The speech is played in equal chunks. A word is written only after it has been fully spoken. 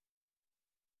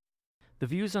The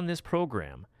views on this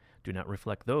program do not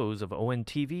reflect those of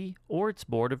ONTV or its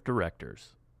board of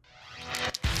directors.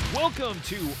 Welcome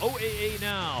to OAA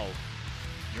Now,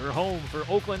 your home for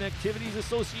Oakland Activities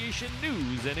Association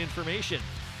news and information.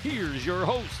 Here's your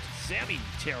host, Sammy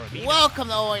Terramina. Welcome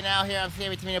to OAA Now. Here I'm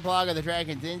Sammy Terramina, blogger of the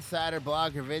Dragons Insider,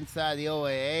 blogger of Inside the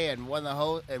OAA, and one of the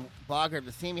hosts and blogger of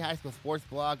the Sammy High School Sports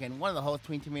Blog, and one of the hosts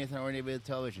between Termina's and OAA Neighborhood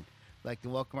Television. I'd like to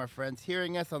welcome our friends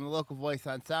hearing us on the local voice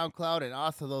on SoundCloud, and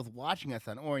also those watching us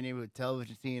on OAA Neighborhood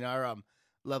Television, seeing our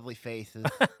lovely faces.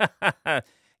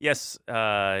 Yes,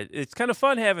 it's kind of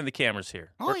fun having the cameras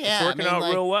here. Oh, yeah. It's working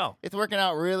out real well. It's working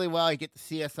out really well. You get to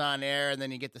see us on air, and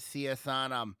then you get to see us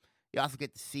on, you also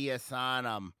get to see us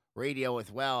on radio as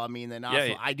well. I mean, then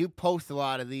also, I do post a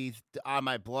lot of these on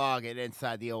my blog at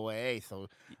Inside the OAA, so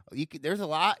there's a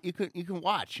lot you can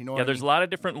watch. You know, there's a lot of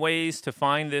different ways to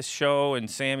find this show and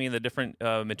Sammy and the different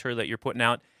material that you're putting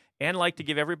out. And like to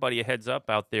give everybody a heads up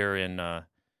out there in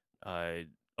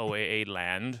OAA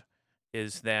land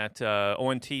is that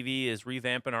ONTV is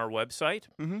revamping our website.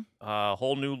 Mm-hmm.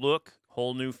 Whole new look,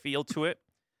 whole new feel to it.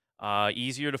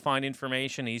 Easier to find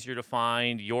information, easier to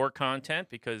find your content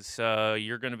because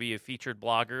you're going to be a featured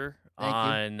blogger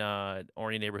on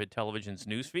Orion Neighborhood Television's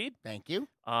newsfeed. Thank you.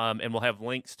 And we'll have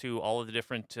links to all of the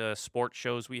different sports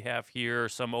shows we have here,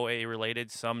 some OA related,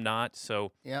 some not.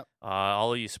 So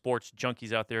all of you sports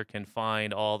junkies out there can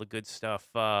find all the good stuff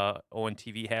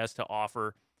ONTV has to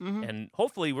offer. Mm-hmm. And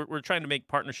hopefully we're trying to make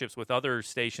partnerships with other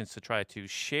stations to try to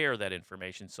share that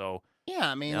information. So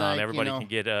I mean, everybody can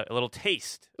get a little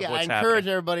taste of what's happening. I encourage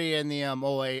everybody in the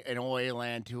OA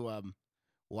land to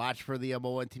watch for the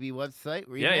ONTV website,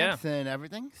 revamps and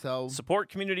everything. So support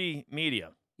community media.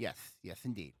 Yes,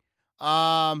 indeed.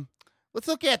 Let's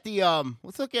look at the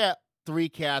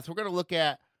recaps. We're going to look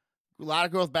at a lot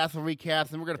of girls basketball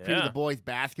recaps, and we're going to preview the boys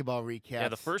basketball recaps. Yeah,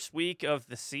 the first week of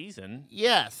the season.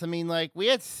 Yes, I mean, we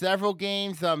had several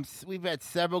games. We've had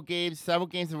several games that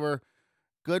were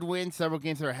good wins, several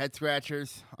games that are head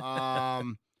scratchers.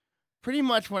 Pretty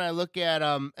much when I look at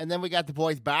and then we got the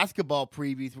boys basketball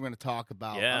previews we're going to talk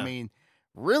about. Yeah. I mean,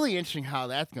 really interesting how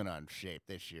that's going to shape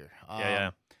this year.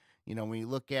 You know, when you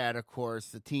look at, of course,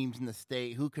 the teams in the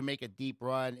state, who can make a deep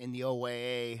run in the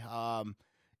OAA,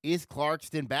 is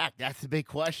Clarkston back? That's the big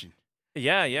question.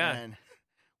 Yeah. And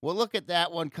we'll look at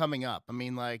that one coming up. I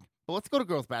mean, but let's go to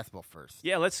girls basketball first.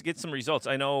 Yeah, let's get some results.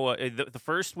 I know the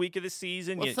first week of the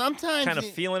season, you're sometimes kind of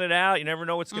feeling it out. You never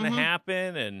know what's going to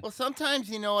happen. And well, sometimes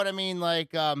you know what I mean.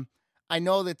 I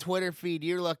know the Twitter feed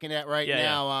you're looking at right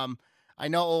now. Yeah. I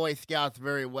know OA Scouts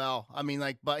very well. I mean,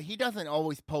 but he doesn't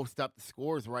always post up the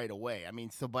scores right away. I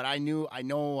mean, but I know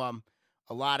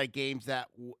a lot of games that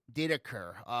did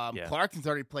occur. Clarkson's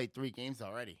already played 3 games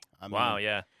already.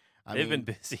 They've been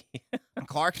busy.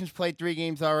 Clarkson's played 3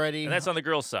 games already. And that's on the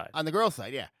girls' side. On the girls'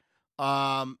 side,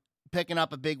 yeah. Picking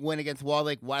up a big win against Wall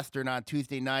Lake Western on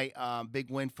Tuesday night. Big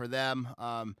win for them.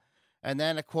 And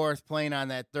then, of course, playing on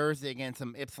that Thursday against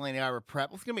some Ypsilanti Arbor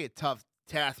Prep. It's going to be a tough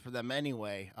task for them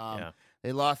anyway.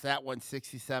 They lost that one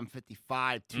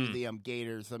 67-55 to the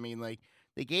Gators. I mean,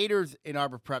 the Gators in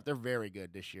Arbor Prep, they're very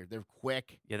good this year. They're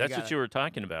quick. Yeah, that's what you were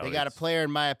talking about. They got a player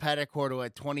in Maya Petticourt who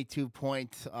had 22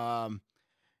 points.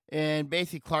 And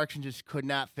basically Clarkson just could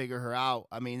not figure her out.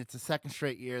 I mean, it's the second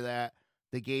straight year that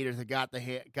the Gators have got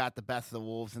the best of the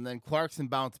Wolves. And then Clarkson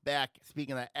bounced back,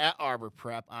 speaking of that, at Arbor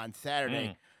Prep on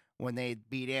Saturday when they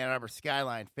beat Ann Arbor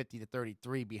Skyline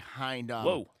 50-33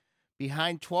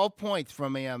 behind 12 points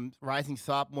from a rising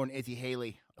sophomore, Izzy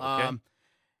Haley. Okay.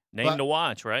 Name to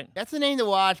watch, right? That's the name to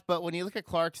watch, but when you look at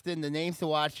Clarkston, the names to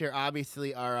watch here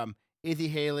obviously are Izzy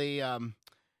Haley.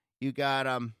 You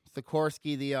got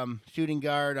Sikorsky, the shooting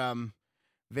guard,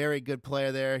 very good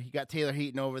player there. You got Taylor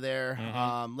Heaton over there.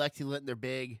 Lexi Linton, they're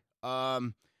big.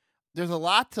 There's a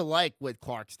lot to like with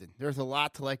Clarkston. There's a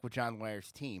lot to like with John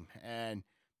Wyer's team. And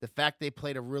the fact they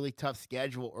played a really tough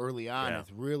schedule early on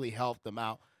has really helped them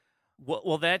out.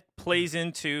 Well, that plays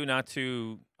into, not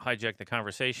to hijack the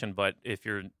conversation, but if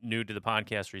you're new to the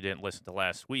podcast or you didn't listen to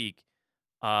last week,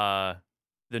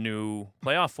 the new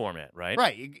playoff format, right?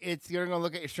 Right. You're going to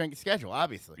look at your strength of schedule,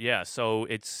 obviously. Yeah, so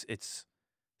it's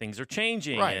things are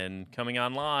changing and coming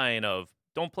online of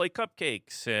don't play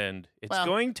cupcakes, and it's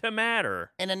going to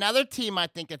matter. And another team I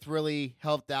think that's really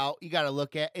helped out, you got to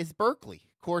look at, is Berkeley.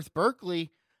 Of course,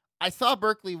 Berkeley, I saw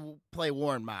Berkeley play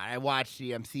Warren Mott. I watched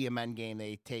the CMN game.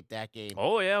 They taped that game.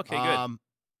 Oh, yeah, okay,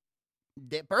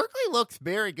 good. Berkeley looks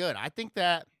very good. I think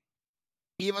that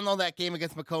even though that game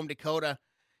against Macomb Dakota,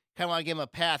 kind of want to give them a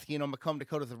pass. You know, Macomb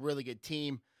Dakota's a really good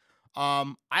team.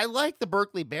 I like the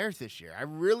Berkeley Bears this year. I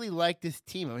really like this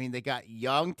team. I mean, they got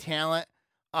young talent.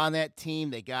 on that team.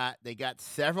 They got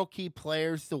several key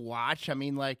players to watch. I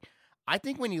mean, like, I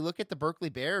think when you look at the Berkeley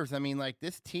Bears, I mean, like,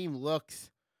 this team looks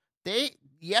they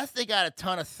got a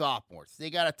ton of sophomores. They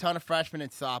got a ton of freshmen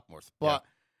and sophomores. But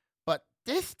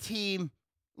this team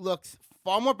looks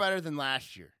far more better than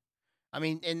last year. I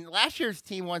mean, and last year's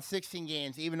team won 16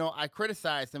 games, even though I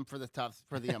criticized them for the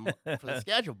for the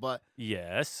schedule. But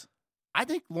yes, I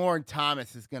think Lauren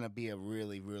Thomas is going to be a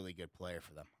really, really good player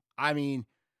for them. I mean,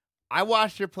 I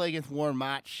watched her play against Warren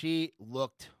Mott. She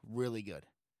looked really good.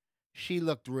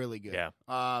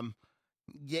 Yeah.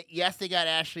 Yes, they got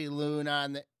Ashley Loon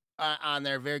on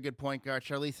their very good point guard.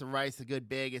 Charlisa Rice, a good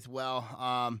big as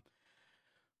well.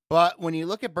 But when you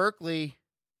look at Berkeley,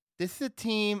 this is a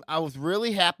team I was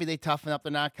really happy they toughened up the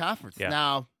non-conference. Yeah.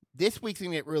 Now, this week's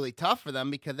going to get really tough for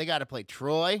them because they got to play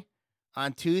Troy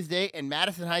on Tuesday and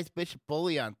Madison Heights Bishop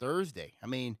Bully on Thursday. I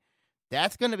mean,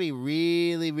 that's going to be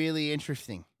really, really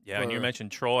interesting. Yeah, and you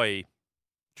mentioned Troy.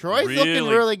 Troy's looking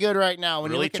really good right now.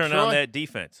 When really you look turn at Troy, on that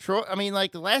defense. Troy, I mean,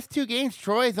 like the last two games,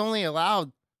 Troy's only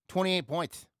allowed 28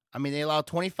 points. I mean, they allowed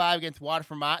 25 against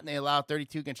Waterford Mott, and they allowed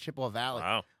 32 against Chippewa Valley.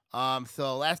 Wow.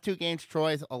 So last two games,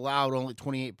 Troy's allowed only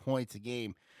 28 points a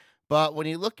game. But when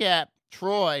you look at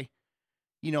Troy,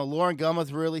 you know, Lauren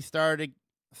Gumma's really started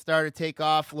to take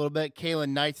off a little bit.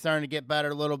 Kaylin Knight's starting to get better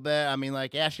a little bit. I mean,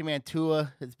 like Ashley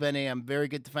Mantua has been a very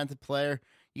good defensive player.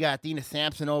 You got Dina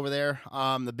Sampson over there,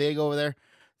 the big over there.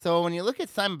 So when you look at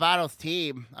Simon Battle's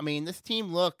team, I mean, this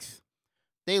team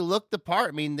they look the part.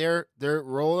 I mean, they're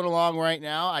rolling along right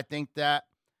now. I think that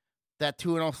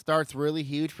 2-0 start's really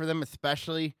huge for them,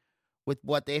 especially with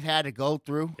what they've had to go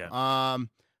through. Yeah.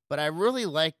 But I really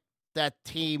like that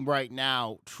team right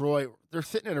now. Troy, they're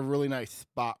sitting in a really nice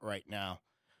spot right now.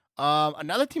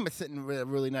 Another team that's sitting in a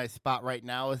really nice spot right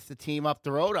now is the team up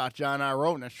the road out John R.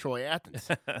 Road, and that's Troy Athens.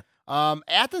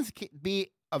 Athens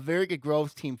beat a very good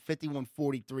Groves team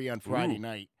 51-43 on Friday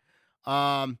night.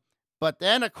 But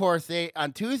then, of course,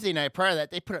 on Tuesday night prior to that,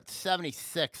 they put up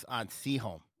 76 on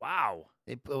Seaholm. Wow.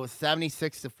 It was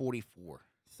 76-44.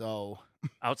 So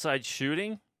outside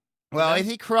shooting? Well, I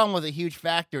think Crum was a huge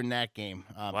factor in that game.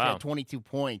 Wow. He had 22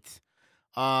 points.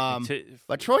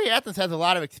 But Troy Athens has a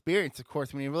lot of experience, of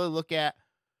course. When you really look at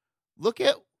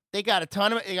they got a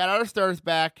ton of they got other starters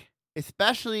back,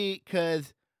 especially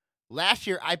because last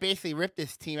year I basically ripped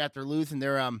this team after losing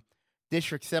their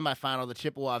district semifinal to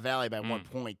Chippewa Valley by 1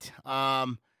 point.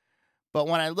 But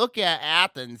when I look at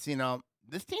Athens, you know,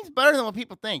 this team's better than what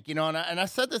people think, you know, and I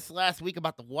said this last week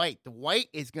about the White. The White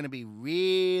is going to be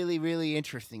really, really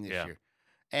interesting this year.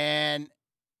 And,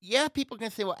 yeah, people are going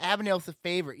to say, well, Avondale's the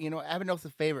favorite. You know, Avondale's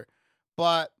the favorite.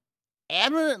 But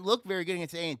Avondale didn't look very good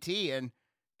against A&T, and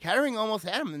Kettering almost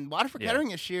had them. And Waterford Kettering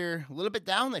this year, a little bit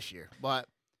down this year. But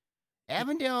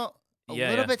Avondale, a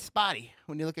little bit spotty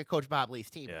when you look at Coach Bob Lee's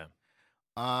team.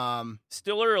 Yeah.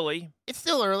 Still early. It's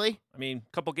still early. I mean,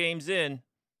 a couple games in.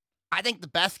 I think the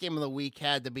best game of the week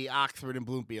had to be Oxford and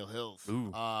Bloomfield Hills.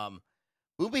 Ooh.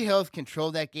 Bloomfield Hills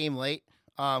controlled that game late,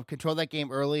 controlled that game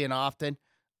early and often.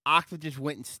 Oxford just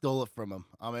went and stole it from them.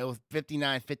 It was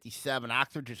 59-57.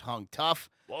 Oxford just hung tough,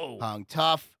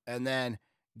 and then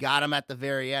got them at the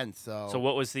very end. So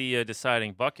what was the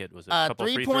deciding bucket? Was it a couple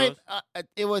free throws?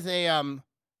 It was a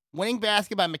winning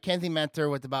basket by Mackenzie Mentor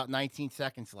with about 19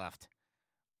 seconds left.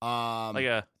 Like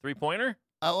a three-pointer?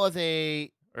 It was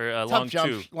a or a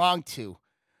long two.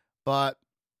 But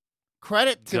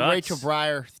credit to Guts. Rachel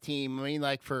Breyer's team. I mean,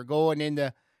 like, for going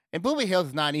into – and Bloomfield Hills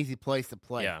is not an easy place to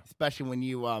play, especially when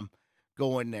you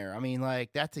go in there. I mean,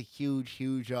 like, that's a huge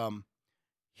win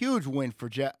for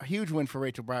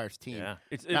Rachel Breyer's team. Yeah,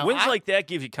 wins like that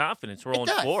gives you confidence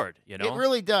rolling forward. You know, it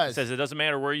really does. It says it doesn't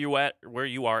matter where you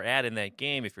are at in that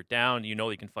game. If you're down, you know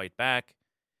you can fight back,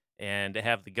 and to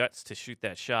have the guts to shoot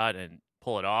that shot and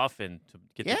pull it off and to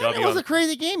get the W. It was a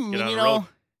crazy game. I mean, you know,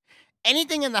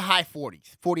 anything in the high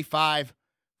 40s, 45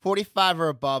 or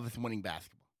above is winning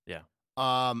basketball. Yeah.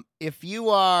 If you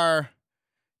are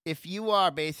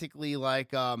basically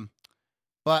like,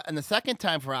 but in the second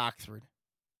time for Oxford,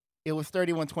 it was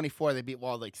 31-24. They beat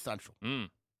Walled Lake Central.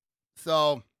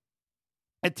 So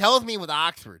it tells me with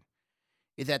Oxford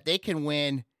is that they can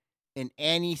win in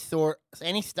any style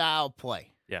of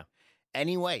play. Yeah.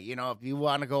 Anyway, you know, if you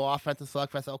want to go offensive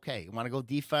slugfest, okay. You want to go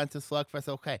defensive slugfest,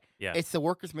 okay. Yeah. It's the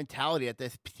workers' mentality that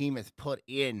this team has put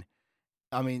in.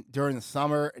 I mean, during the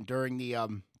summer and during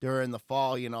the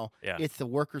fall, you know, it's the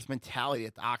workers' mentality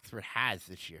that Oxford has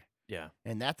this year. Yeah.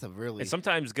 And that's a really... And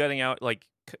sometimes gutting out, like,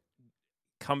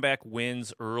 comeback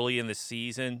wins early in the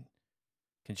season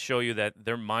can show you that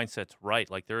their mindset's right.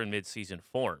 Like, they're in mid-season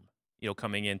form, you know,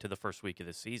 coming into the first week of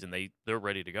the season. They're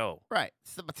ready to go. Right.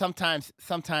 So, but sometimes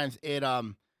it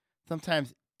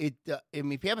sometimes if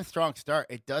you have a strong start,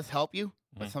 it does help you,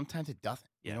 but sometimes it doesn't.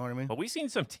 You know what I mean? But we've seen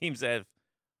some teams that have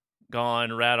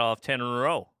rattled off 10 in a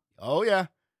row. Oh, yeah.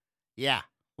 Yeah.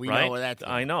 We know where that's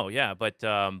going. I know, yeah. But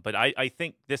I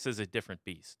think this is a different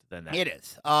beast than that. It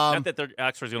is. Not that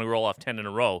Oxford's going to roll off 10 in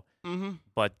a row,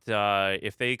 but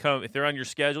if they're on your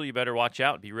schedule, you better watch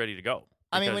out and be ready to go.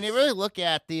 I mean, when you really look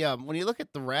at the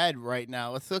red right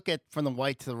now, let's look at from the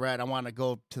white to the red. I want to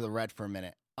go to the red for a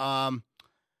minute.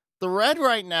 The red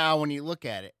right now, when you look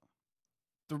at it,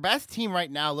 the best team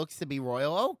right now looks to be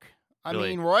Royal Oak. I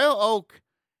mean, Royal Oak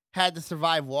had to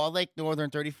survive Wall Lake Northern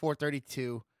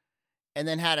 34-32, and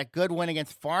then had a good win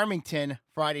against Farmington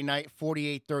Friday night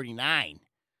 48-39.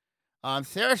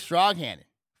 Sarah Stronghanded,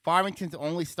 Farmington's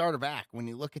only starter back when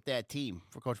you look at that team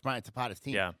for Coach Brian Zapata's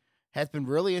team. Yeah. Has been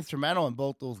really instrumental in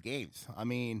both those games. I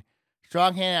mean,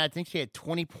 Stronghanded, I think she had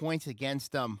 20 points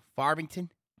against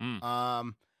Farmington.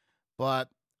 But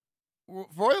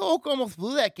Royal Oak almost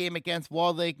blew that game against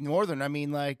Wall Lake Northern. I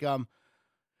mean,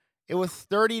 it was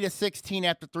 30-16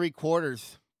 after 3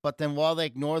 quarters, but then Wall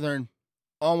Lake Northern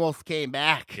almost came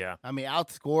back. Yeah. I mean,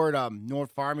 outscored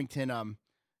North Farmington.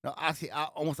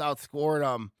 Almost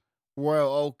outscored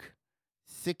Royal Oak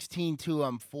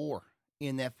 16-4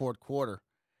 in that fourth quarter.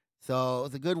 So it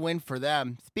was a good win for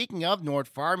them. Speaking of North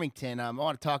Farmington, I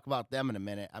want to talk about them in a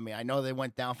minute. I mean, I know they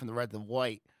went down from the red to the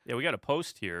white. Yeah, we got a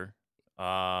post here.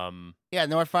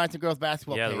 North Farmington girls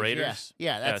basketball page. The Raiders.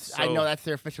 Yeah, I know that's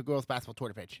their official girls basketball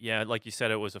Twitter page. Yeah, like you said,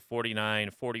 it was a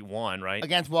 49-41, right?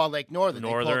 Against Wall Lake Northern. They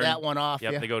pulled that one off.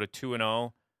 Yep, they go to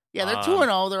 2-0. Yeah, they're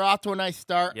 2-0. They're off to a nice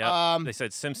start. Yep. They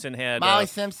said Simpson had Molly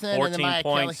Simpson 14 and then Maya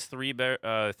points,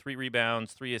 Kelly. 3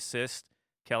 rebounds, 3 assists.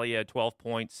 Kelly had 12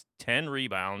 points, 10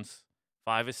 rebounds,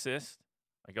 5 assists.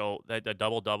 I go, that a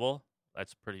double-double,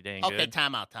 that's pretty dang good. Okay,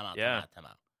 timeout. Yeah.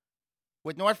 Timeout.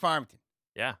 With North Farmington.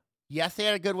 Yeah. Yes, they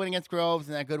had a good win against Groves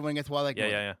and that good win against Wall Lake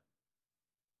Northern. Yeah.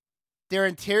 Their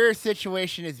interior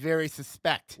situation is very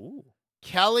suspect. Ooh.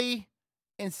 Kelly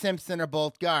and Simpson are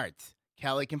both guards.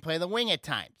 Kelly can play the wing at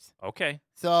times. Okay.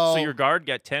 So your guard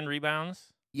got 10 rebounds?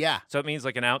 Yeah. So it means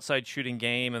like an outside shooting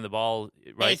game and the ball,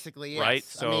 right? Basically, yes. Right?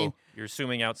 So you're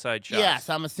assuming outside shots. Yes,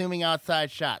 I'm assuming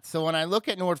outside shots. So when I look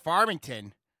at North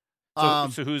Farmington. So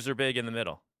who's their big in the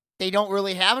middle? They don't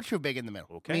really have a true big in the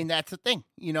middle. Okay. I mean, that's the thing.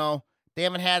 You know, they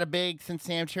haven't had a big since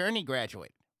Sam Cherney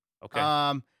graduated.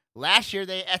 Okay. Last year,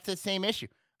 that's the same issue.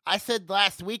 I said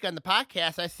last week on the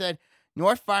podcast, I said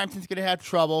North Farmington's going to have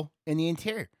trouble in the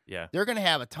interior. Yeah. They're going to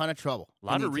have a ton of trouble. A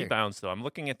lot of rebounds, though. I'm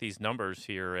looking at these numbers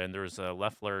here, and there's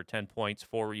Leffler, 10 points,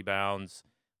 4 rebounds.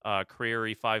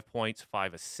 Creary, 5 points,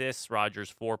 5 assists. Rogers,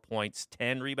 4 points,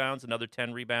 10 rebounds, another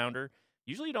 10 rebounder.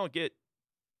 Usually you don't get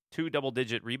 2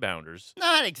 double-digit rebounders.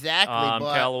 Not exactly,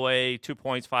 but Callaway, 2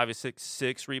 points, 5 assists,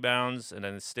 6 rebounds, and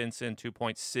then Stinson,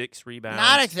 2.6 rebounds.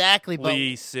 Not exactly, but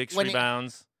Lee, 6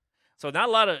 rebounds. So not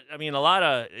a lot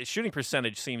of shooting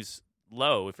percentage seems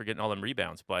low if you're getting all them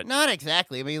rebounds, but not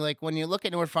exactly. I mean, like when you look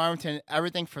at North Farmington,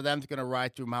 everything for them is going to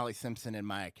ride through Molly Simpson and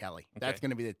Maya Kelly. Okay. That's going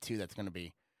to be the two that's going to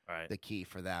be the key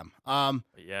for them.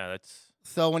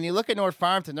 So when you look at North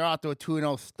Farmington, they're out to a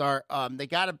 2-0 start. They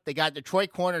got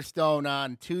Detroit Cornerstone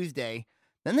on Tuesday.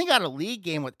 Then they got a league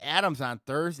game with Adams on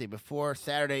Thursday before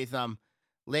Saturday's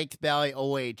Lakes Valley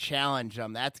OA Challenge.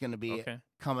 That's going to be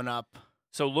coming up.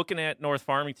 So looking at North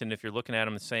Farmington, if you're looking at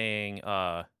them saying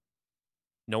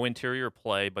no interior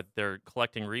play, but they're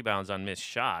collecting rebounds on missed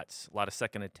shots, a lot of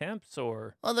second attempts,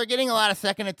 or? Well, they're getting a lot of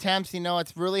second attempts. You know,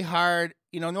 it's really hard.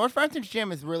 You know, North Farmington's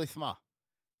gym is really small.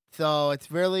 So it's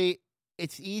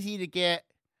easy to get.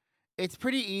 It's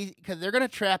pretty easy because they're going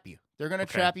to trap you. They're going to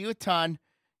trap you a ton,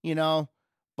 you know.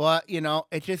 But, you know,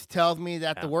 it just tells me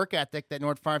that the work ethic that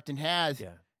North Farmington has,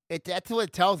 that's what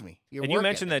it tells me. And you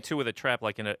mentioned that, too, with a trap,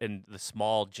 like in the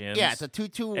small gyms. Yeah, it's a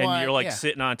 2-2-1. And you're, like,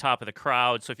 sitting on top of the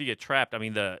crowd. So if you get trapped, I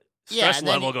mean, the stress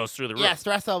level goes through the roof. Yeah,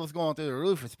 stress level's going through the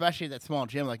roof, especially that small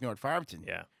gym like North Farmington.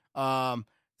 Yeah.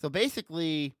 So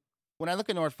basically, when I look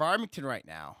at North Farmington right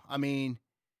now, I mean,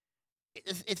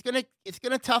 it's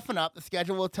gonna toughen up. The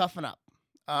schedule will toughen up.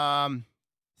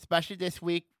 Especially this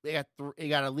week, they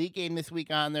got a league game this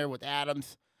week on there with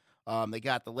Adams. They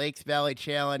got the Lakes Valley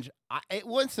Challenge. It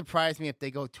wouldn't surprise me if they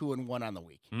go 2-1 on the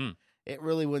week. It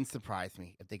really wouldn't surprise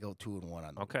me if they go 2-1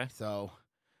 on the week. So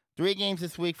 3 games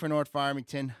this week for North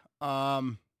Farmington.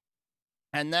 And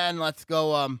then let's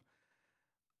go.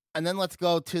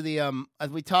 To the as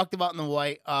we talked about in the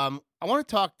white. I want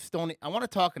to talk Stony. I want to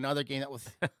talk another game that was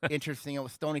interesting. It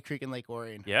was Stony Creek and Lake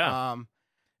Orion. Yeah.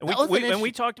 And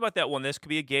we talked about that one. This could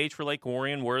be a gauge for Lake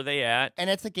Orion. Where are they at? And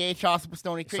it's a gauge also for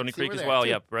Stony Creek. Stony Creek as well.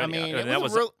 Yep. Right. I mean,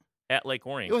 At Lake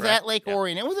Orion. It was correct? at Lake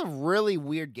Orion. It was a really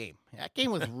weird game. That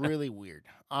game was really weird.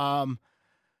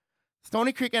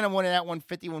 Stony Creek ended up winning that one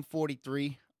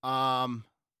 51-43.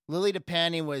 Lily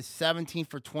DePanny was 17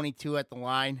 for 22 at the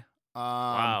line.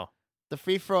 Wow. The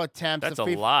free throw attempts. That's a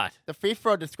lot. The free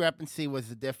throw discrepancy was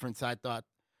the difference, I thought.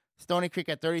 Stony Creek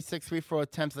had 36 free throw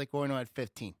attempts, Lake Orion had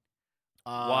 15.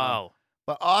 Wow.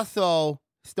 But also,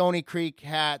 Stony Creek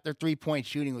had their 3-point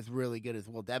shooting was really good as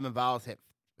well. Devin Vowles hit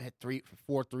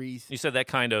 4 threes. You said that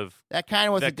kind of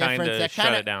was the difference. That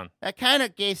shut it down. That kind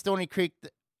of gave Stony Creek a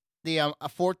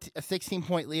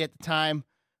 16-point lead at the time.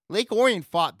 Lake Orion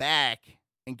fought back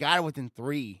and got it within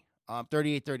 3,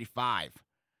 38-35.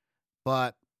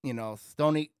 But,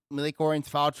 Lake Orion's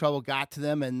foul trouble got to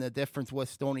them, and the difference was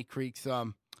Stony Creek's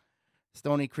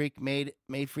Stony Creek made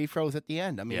free throws at the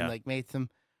end. I mean, made some.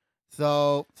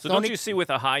 So don't you see with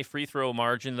a high free throw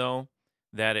margin, though,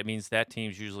 that it means that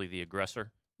team's usually the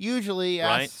aggressor? Usually, yes.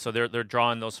 Right? So they're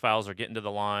drawing those fouls or getting to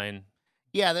the line.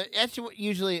 Yeah, that's what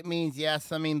usually it means,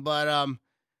 yes. I mean, but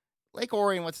Lake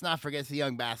Orion, let's not forget, is a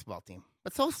young basketball team.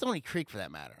 But so is Stony Creek, for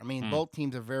that matter. I mean, both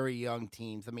teams are very young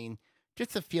teams. I mean,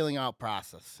 just a feeling out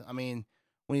process. I mean,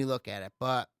 when you look at it.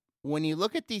 But when you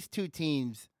look at these two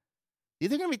teams,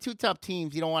 these are going to be two tough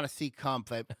teams you don't want to see come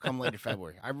later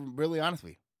February. I'm really honest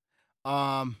with you.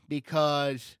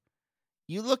 Because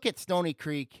you look at Stony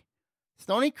Creek.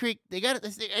 Stony Creek, they got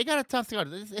a tough start.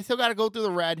 They still got to go through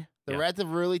the red. The red's a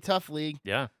really tough league.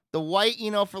 Yeah. The white,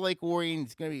 for Lake Orion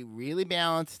is going to be really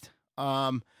balanced.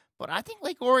 But I think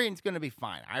Lake Orion's going to be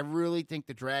fine. I really think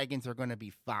the Dragons are going to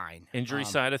be fine. Injury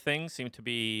side of things seem to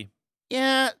be.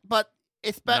 Yeah, but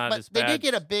but they did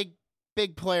get a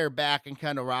big player back in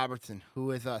Kendall Robertson,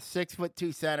 who is a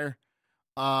 6'2" center.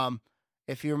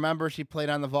 If you remember, she played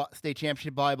on the state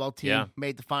championship volleyball team,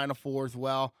 made the Final Four as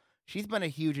well. She's been a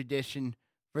huge addition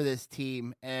for this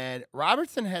team. And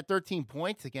Robertson had 13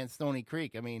 points against Stony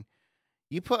Creek. I mean,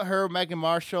 you put her, Megan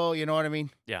Marshall, you know what I mean?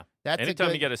 Yeah. That's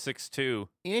anytime you get a 6'2".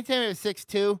 Anytime you have a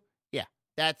 6'2", yeah,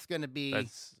 that's going to be.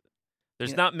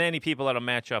 There's not many people that'll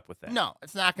match up with that. No,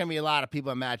 it's not going to be a lot of people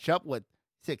that match up with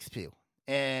 6'2".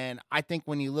 And I think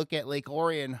when you look at Lake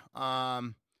Orion, I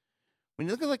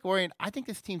think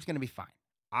this team's going to be fine.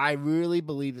 I really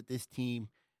believe that this team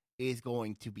is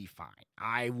going to be fine.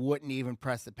 I wouldn't even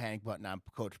press the panic button on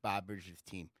Coach Bob Bridges'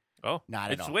 team. Oh,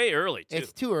 not at all. It's way early, too.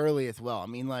 It's too early as well. I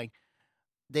mean,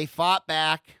 they fought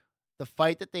back the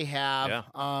fight that they have.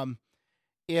 Yeah.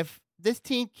 If this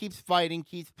team keeps fighting,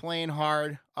 keeps playing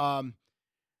hard,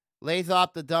 lays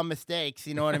off the dumb mistakes,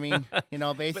 you know what I mean?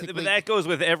 Basically. But that goes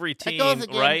with every team,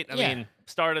 right? I mean,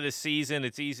 start of the season,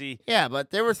 it's easy. Yeah,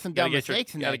 but there were some dumb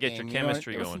mistakes in that game. Got to get your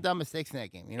chemistry going. There were some dumb mistakes in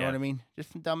that game. You know what I mean?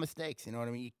 Just some dumb mistakes. You know what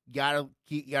I mean? You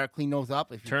gotta clean those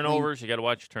up. If turnovers, you got to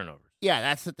watch your turnovers. Yeah,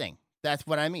 that's the thing. That's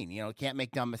what I mean. Can't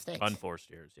make dumb mistakes.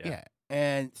 Unforced errors. Yeah.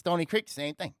 And Stony Creek,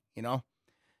 same thing.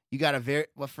 You got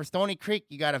for Stony Creek,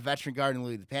 you got a veteran guard in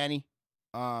Louis DePanny.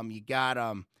 You got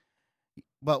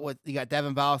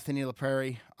Devin Vowles, Cindy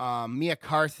LaPrairie. Mia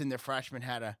Carson, their freshman,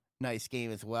 had a nice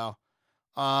game as well.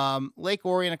 Lake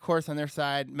Orion, of course, on their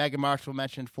side. Megan Marshall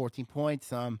mentioned 14 points.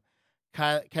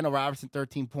 Kendall Robertson,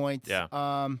 13 points. Yeah.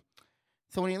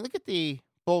 So when you look at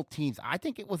both teams, I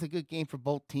think it was a good game for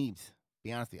both teams. To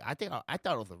be honest with you, I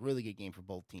thought it was a really good game for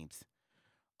both teams.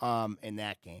 In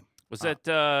that game. Was that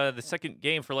the second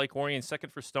game for Lake Orion,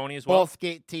 second for Stony as well? Both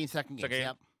teams, second games.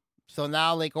 Yep. So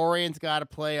now Lake Orion's got to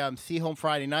play Seaholm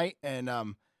Friday night,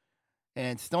 and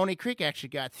Stony Creek actually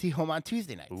got Seaholm on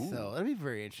Tuesday night. Ooh. So it'll be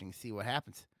very interesting to see what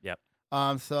happens. Yep.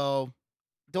 So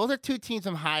those are two teams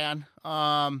I'm high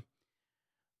on.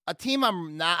 A team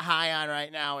I'm not high on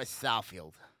right now is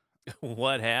Southfield.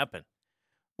 What happened?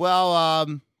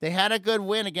 Well, they had a good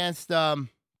win against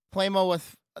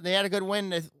Plymouth. They had a good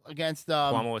win against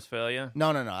Plymouth, Westphalia.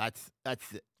 No.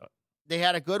 That's it. They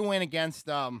had a good win against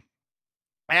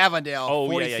Avondale,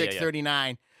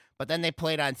 46-39. But then they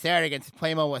played on Saturday against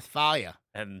Plymouth, Westphalia,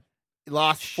 and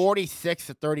lost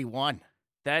 46-31.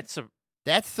 That's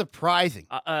surprising.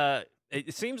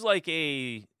 It seems like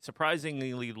a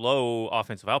surprisingly low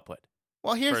offensive output.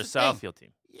 Well, here's for a Southfield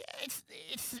team. Yeah,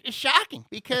 it's shocking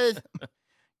because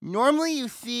normally you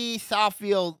see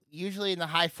Southfield usually in the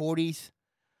high 40s,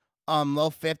 low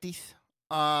 50s,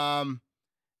 and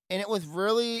it was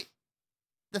really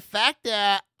the fact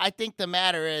that I think the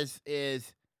matter is,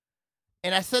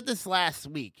 and I said this last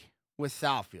week with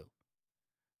Southfield.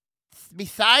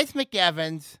 Besides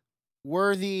McEvans,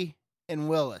 Worthy, and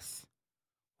Willis,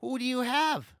 who do you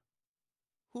have?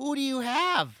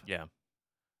 Yeah.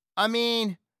 I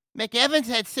mean, McEvans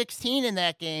had 16 in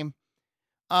that game.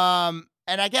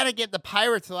 And I got to give the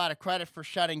Pirates a lot of credit for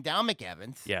shutting down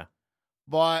McEvans. Yeah.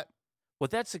 But Well,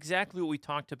 that's exactly what we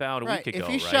talked about a week ago, If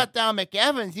you shut down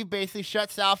McEvans, you basically shut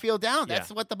Southfield down.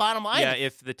 That's what the bottom line is. Yeah,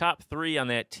 if the top 3 on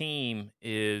that team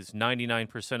is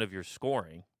 99% of your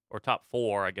scoring, or top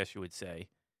 4, I guess you would say,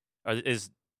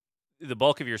 is the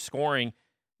bulk of your scoring.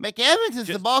 McEvans is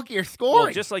the bulk of your scoring.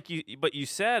 Well, just like you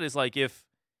said, is like if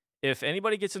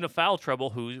anybody gets into foul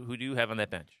trouble, who do you have on that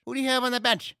bench? Who do you have on the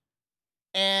bench?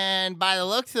 And by the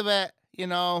looks of it,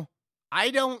 I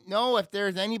don't know if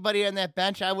there's anybody on that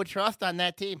bench I would trust on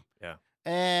that team. Yeah.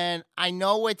 And I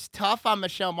know it's tough on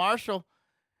Michelle Marshall.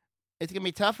 It's going to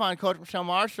be tough on Coach Michelle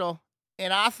Marshall.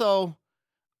 And also,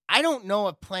 I don't know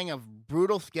if playing a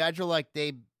brutal schedule like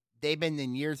they've been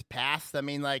in years past,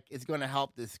 is going to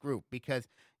help this group. Because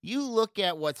you look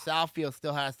at what Southfield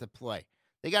still has to play.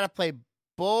 They got to play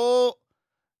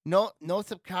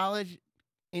Northrop College.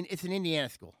 It's an Indiana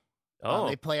school. Oh.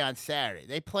 They play on Saturday.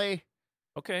 They play.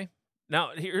 Okay.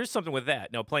 Now, here's something with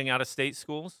that. Now, playing out-of-state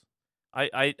schools,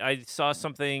 I saw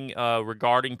something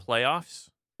regarding playoffs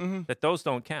that those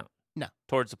don't count. No.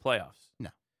 Towards the playoffs. No.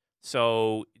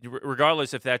 So,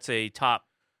 regardless if that's a top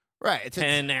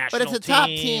 10 national team. But it's a top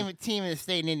team in the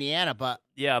state in Indiana. But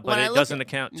yeah, but it doesn't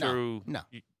account to. No.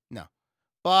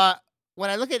 But when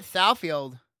I look at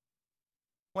Southfield,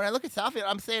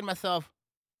 I'm saying to myself,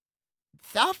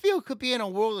 Southfield could be in a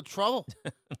world of trouble.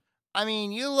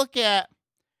 You look at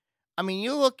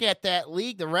that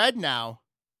league, the Red now.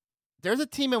 There's a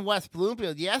team in West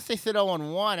Bloomfield. Yes, they sit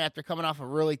 0-1 after coming off a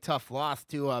really tough loss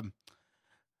to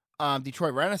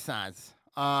Detroit Renaissance.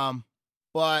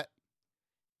 But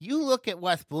you look at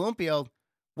West Bloomfield.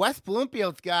 West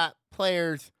Bloomfield's got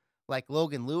players like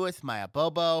Logan Lewis, Maya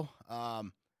Bobo,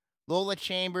 Lola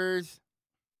Chambers,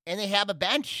 and they have a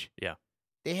bench. Yeah.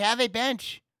 They have a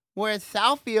bench. Whereas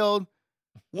Southfield,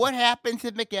 what happens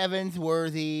if McEvans,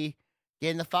 Worthy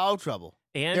get in the foul trouble?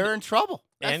 And they're in trouble.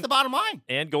 That's the bottom line.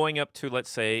 And going up to, let's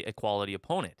say, a quality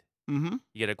opponent. Mm-hmm.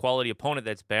 You get a quality opponent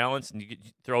that's balanced, and you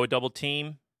throw a double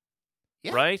team,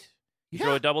 right? You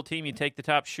throw a double team, you take the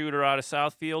top shooter out of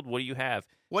Southfield. What do you have?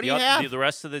 The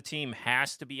rest of the team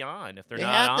has to be on. If they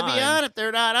have to be on. If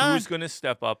they're not on, who's going to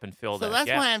step up and fill that gap? So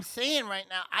that's why I'm saying right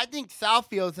now, I think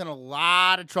Southfield's in a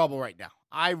lot of trouble right now.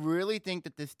 I really think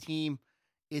that this team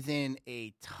is in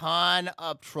a ton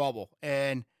of trouble.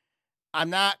 And I'm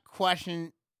not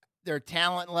questioning their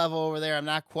talent level over there. I'm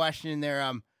not questioning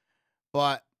their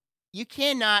but you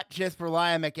cannot just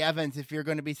rely on McEvans if you're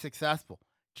going to be successful.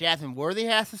 Jasmine Worthy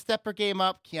has to step her game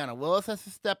up. Kiana Willis has to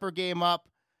step her game up.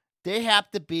 They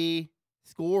have to be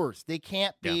scorers. They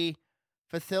can't be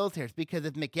facilitators, because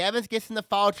if McEvans gets in the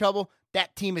foul trouble,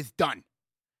 that team is done.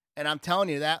 And I'm telling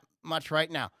you that much right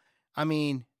now.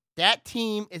 That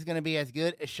team is going to be as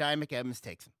good as Shy McEvans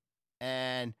takes them.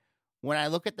 And when I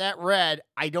look at that Red,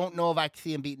 I don't know if I can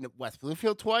see them beating West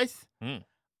Bloomfield twice.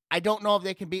 I don't know if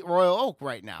they can beat Royal Oak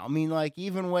right now.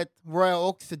 Even with Royal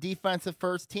Oak's the defensive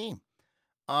first team.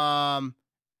 But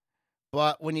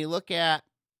when you look at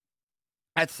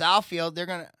Southfield,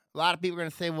 a lot of people are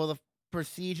gonna say, well, the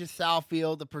Prestige is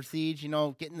Southfield, the Prestige,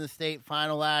 getting the state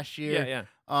final last year.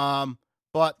 Yeah.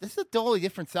 But this is a totally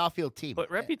different Southfield team.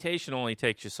 But reputation only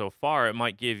takes you so far. It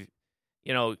might give,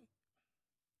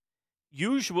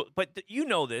 usual. But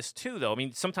this too, though.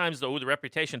 Sometimes the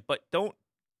reputation, but don't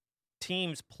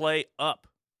teams play up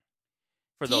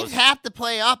for those? Teams have to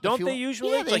play up. Don't they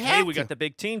usually? Yeah, it's like, hey, we got the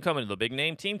big team coming, the big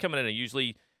name team coming in, and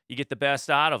usually you get the best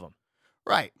out of them.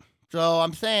 Right. So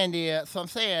I'm saying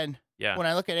when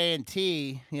I look at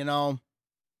A&T,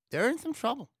 they're in some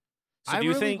trouble. So I do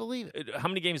you really think, believe it. How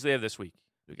many games do they have this week?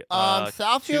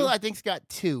 Southfield, 2? I think, has got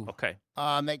 2. Okay.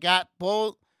 They got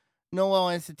both Noel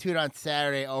Institute on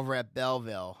Saturday over at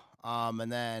Belleville.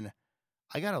 And then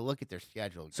I got to look at their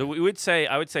schedule again. So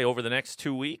I would say over the next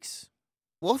 2 weeks.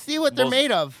 We'll see what they're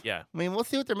made of. Yeah. We'll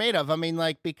see what they're made of.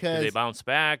 Because do they bounce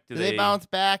back? Do they bounce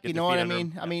back? You know what I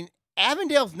mean? Yeah.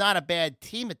 Avondale's not a bad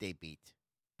team that they beat.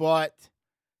 But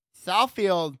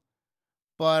Southfield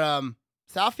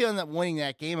ended up winning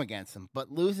that game against them.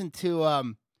 But losing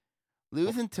to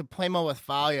Plymouth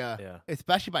Westphalia,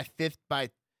 especially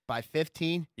by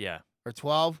 15 or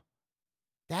 12,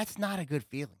 that's not a good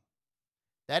feeling.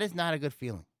 That is not a good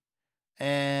feeling.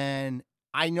 And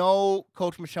I know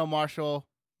Coach Michelle Marshall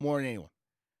more than anyone.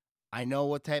 I know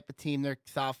what type of team their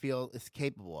Southfield is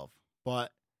capable of.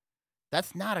 But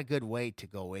that's not a good way to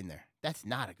go in there. That's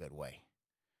not a good way.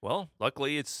 Well,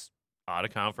 luckily it's out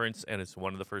of conference, and it's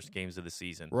one of the first games of the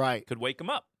season. Right. Could wake them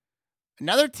up.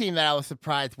 Another team that I was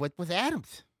surprised with was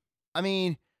Adams.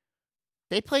 They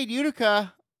played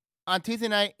Utica on Tuesday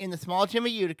night in the small gym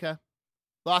of Utica,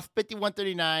 lost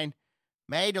 51-39.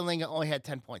 Maddie Dolinga only had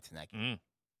 10 points in that game.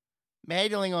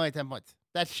 Maddie Dolinga only had 10 points.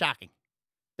 That's shocking.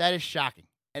 That is shocking.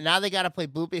 And now they got to play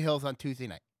Bloomfield Hills on Tuesday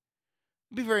night.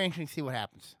 It'll be very interesting to see what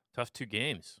happens. Tough 2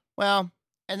 games. Well,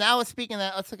 and now speaking of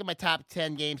that, let's look at my top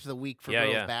 10 games of the week for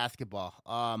girls basketball.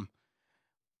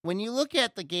 When you look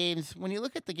at the games,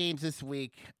 this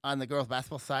week on the girls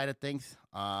basketball side of things,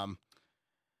 of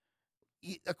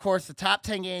course, the top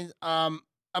 10 games, I'm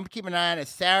keeping an eye on is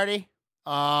Saturday.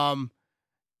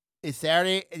 Is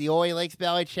Saturday, the OA Lakes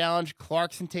Valley Challenge.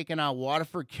 Clarkson taking on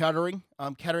Waterford Kettering.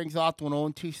 Kettering's off to an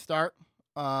 0-2 start.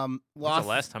 When's the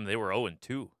last time they were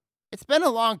 0-2? It's been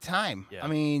a long time. Yeah. I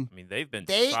mean, they've been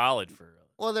solid for.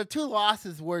 Well, their 2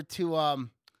 losses were to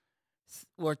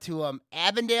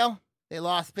Avondale. They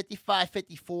lost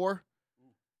 55-54.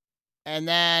 And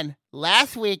then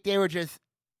last week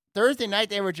Thursday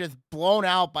night they were just blown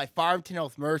out by Farmington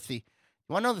Hills Mercy.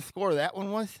 You want to know the score of that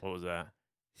one was? What was that?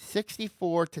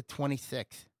 64-26.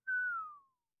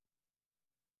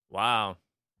 Wow.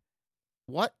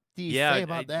 What do you say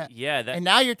about that? Yeah. And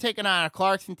now you're taking on a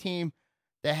Clarkson team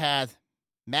that has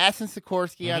Madison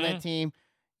Sikorsky on that team.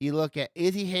 You look at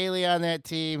Izzy Haley on that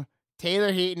team,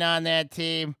 Taylor Heaton on that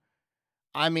team.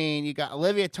 I mean, you got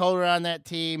Olivia Toller on that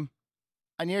team.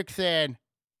 And you're saying,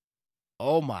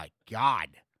 oh, my God,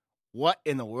 what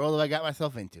in the world have I got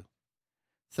myself into?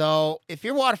 So if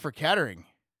you're Waterford Kettering,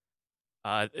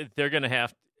 they're going to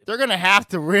have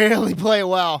to really play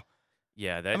well.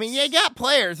 Yeah, I mean, you got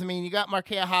players. I mean, you got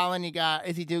Markea Holland, you got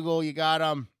Izzy Dougal, you got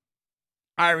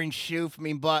Irene Schoof. I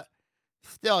mean, but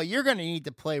still, you're going to need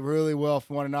to play really well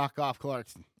if you want to knock off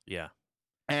Clarkson. Yeah,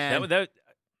 and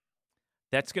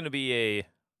that's going to be I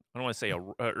don't want to say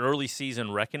an early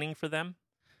season reckoning for them,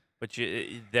 but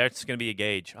that's going to be a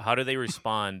gauge. How do they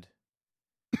respond?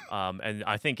 And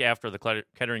I think after the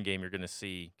Kettering game, you're going to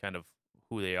see kind of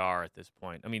who they are at this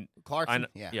point. I mean, Clarkson,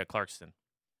 Clarkson.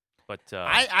 But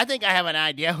I think I have an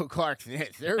idea who Clarkson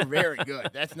is. They're very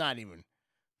good. That's not even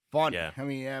funny. Yeah.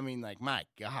 I mean, like, my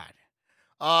God.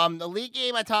 The league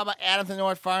game I talked about, Adams and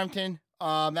North Farmington.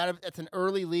 That's an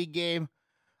early league game.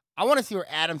 I want to see where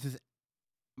Adams'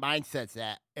 mindset's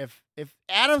at. If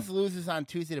Adams loses on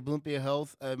Tuesday to Bloomfield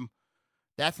Hills,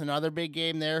 that's another big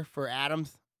game there for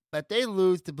Adams. But if they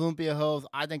lose to Bloomfield Hills,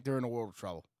 I think they're in a world of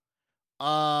trouble.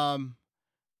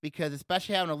 Because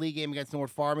especially having a league game against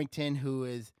North Farmington, who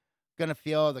is going to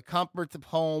feel the comforts of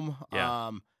home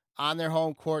on their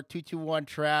home court, 2-2-1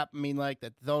 trap. I mean, like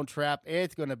that zone trap.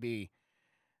 It's going to be.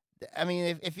 I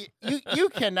mean, if you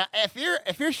cannot,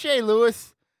 if you're Shea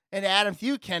Lewis and Adams,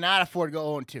 you cannot afford to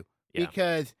go 0-2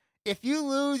 because if you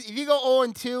go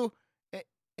 0-2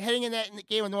 heading in that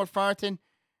game with North Farmington,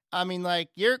 I mean, like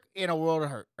you're in a world of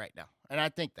hurt right now, and I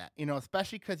think that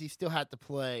especially because you still have to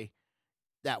play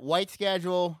that white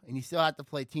schedule, and you still have to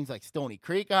play teams like Stony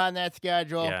Creek on that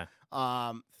schedule. Yeah.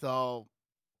 So,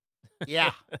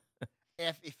 yeah.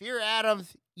 If you're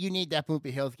Adams, you need that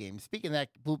Bloomfield Hills game. Speaking of that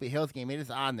Bloomfield Hills game, it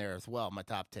is on there as well, my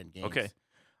top 10 games. Okay.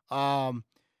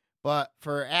 But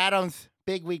for Adams,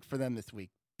 big week for them this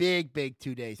week. Big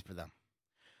 2 days for them.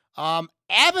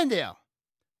 Avondale,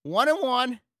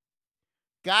 1-1.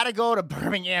 Got to go to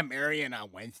Birmingham Marion on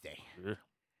Wednesday. Yeah.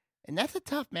 And that's a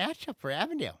tough matchup for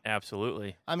Avondale.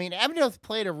 Absolutely. I mean, Avondale's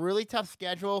played a really tough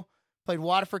schedule. Played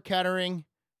Waterford Kettering,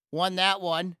 won that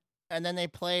one, and then they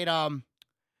played played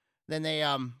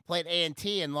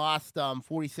A&T and lost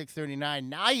 46-39.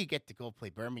 Now you get to go play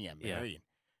Birmingham Marion.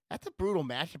 That's a brutal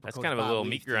matchup. That's kind of a little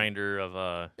meat grinder of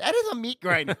a. That is a meat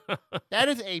grinder. That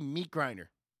is a meat grinder.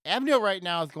 Avondale right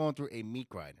now is going through a meat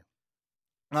grinder.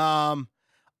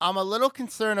 I'm a little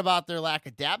concerned about their lack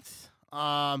of depth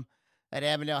that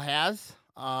Avondale has.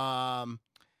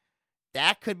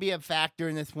 That could be a factor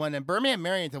in this one. And Birmingham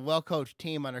Marion's a well-coached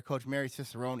team under Coach Mary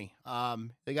Cicerone.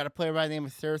 They got a player by the name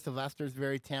of Sarah Sylvester, who's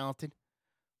very talented.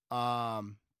 They're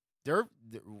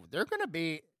going to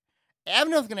be –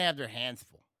 Avondale's going to have their hands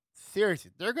full.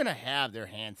 Seriously, they're going to have their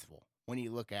hands full when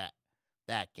you look at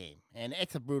that game. And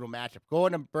it's a brutal matchup.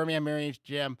 Going to Birmingham Marion's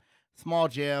gym, small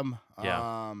gym.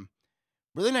 Yeah.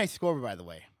 Really nice score, by the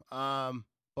way.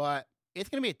 But it's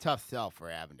going to be a tough sell for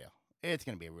Avondale. It's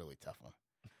going to be a really tough one.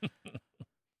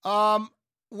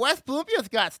 West Bloomfield's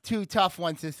got 2 tough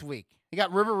ones this week. They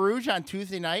got River Rouge on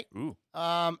Tuesday night. Ooh.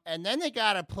 And then they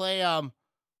got to play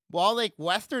Wall Lake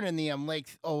Western in the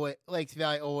Lakes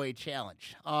Valley OA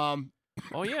Challenge.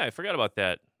 Oh, yeah, I forgot about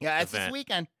that. Yeah, it's this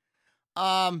weekend.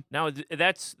 Now,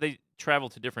 they travel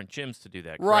to different gyms to do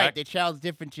that, correct? Right, they travel to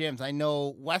different gyms. I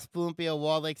know West Bloomfield,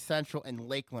 Wall Lake Central, and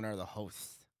Lakeland are the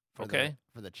hosts for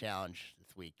the challenge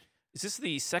this week. Is this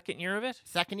the second year of it?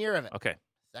 Second year of it. Okay.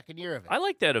 Second year of it. I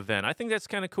like that event. I think that's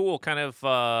kind of cool. Kind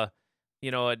of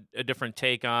a different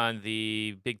take on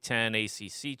the Big Ten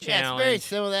ACC challenge. Yeah, it's very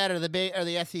similar to that, or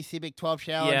the SEC Big 12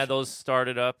 challenge. Yeah, those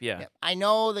started up. Yeah. I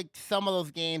know that some of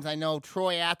those games. I know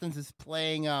Troy Athens is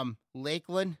playing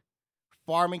Lakeland,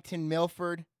 Farmington,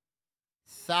 Milford,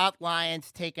 South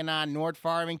Lions taking on North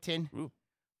Farmington. Ooh.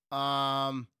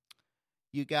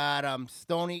 You got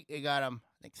Stony. You got I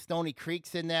think Stony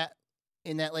Creek's in that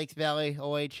Lakes Valley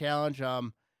OA challenge.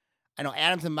 I know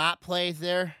Adams and Mott plays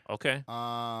there. Okay.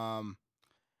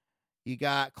 You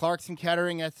got Clarkson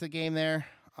Kettering. That's the game there.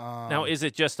 Now, is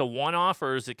it just a one-off,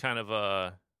 or is it kind of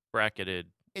a bracketed?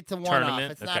 It's a one-off.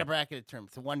 Tournament? It's not a bracketed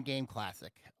tournament. It's a one-game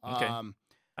classic. Okay.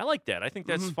 I like that. I think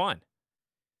that's fun.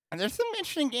 And there's some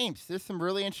interesting games. There's some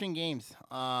really interesting games.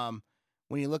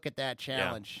 When you look at that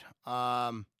challenge.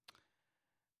 Yeah.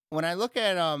 When I look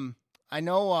at I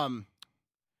know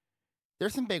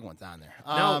there's some big ones on there.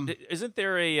 Now, isn't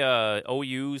there a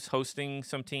OU's hosting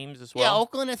some teams as well? Yeah,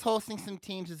 Oakland is hosting some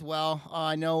teams as well.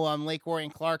 I know Lake Orion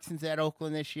Clarkson's at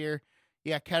Oakland this year.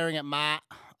 You got Kettering at Mott.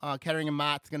 Kettering and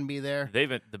Mott's going to be there. They've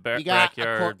the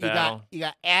backyard battle. You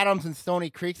got Adams and Stony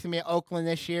Creek's going to be at Oakland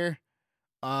this year.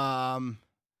 So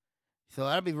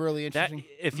that'll be really interesting.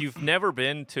 If you've never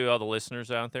been to all the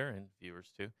listeners out there and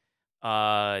viewers too,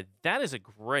 that is a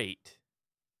great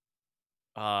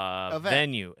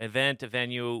venue,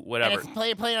 whatever. And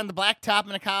it's playing on the blacktop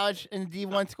in a college in a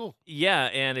D1 school. Yeah,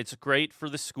 and it's great for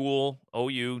the school,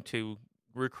 OU, to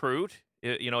recruit.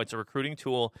 It's a recruiting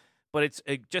tool, but it's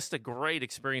just a great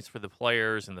experience for the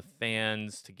players and the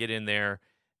fans to get in there.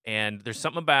 And there's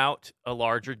something about a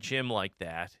larger gym like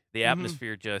that. The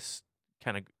atmosphere just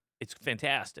kind of, it's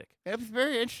fantastic. It was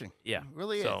very interesting. Yeah. It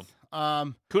really is.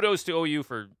 Kudos to OU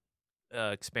for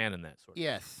expanding that sort of.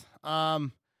 Yes.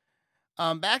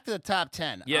 Back to the top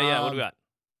 10. Yeah, what do we got?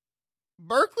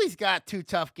 Berkeley's got 2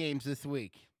 tough games this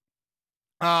week.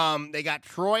 They got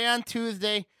Troy on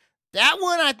Tuesday. That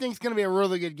one I think is going to be a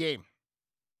really good game.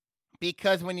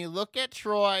 Because when you look at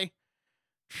Troy,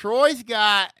 they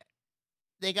got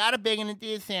a big one in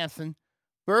Dia Sampson.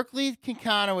 Berkeley can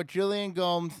counter with Julian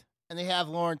Gomes, and they have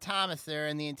Lauren Thomas there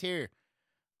in the interior.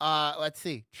 Let's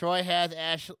see. Troy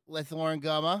has Lauren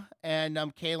Gumma and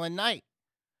Kaylin Knight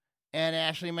and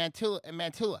Ashley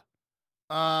Mantula.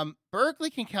 Berkeley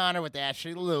can counter with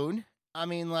Ashley Loon. I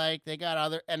mean, they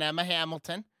got and Emma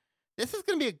Hamilton. This is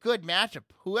going to be a good matchup.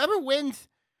 Whoever wins,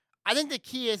 I think the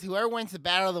key is whoever wins the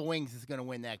Battle of the Wings is going to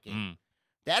win that game.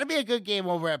 That'll be a good game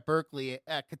over at Berkeley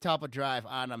at Catalpa Drive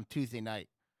on Tuesday night.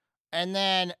 And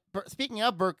then, speaking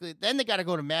of Berkeley, then they got to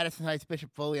go to Madison Heights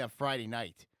Bishop Foley on Friday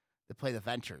night to play the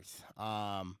Ventures.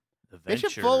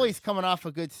 Bishop Foley's coming off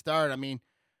a good start. I mean,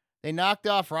 they knocked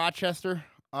off Rochester.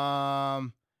 Had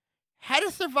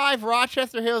to survive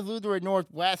Rochester Hills Lutheran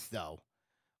Northwest, though,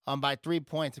 by 3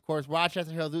 points. Of course,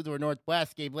 Rochester Hills Lutheran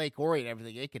Northwest gave Lake Orion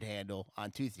everything they could handle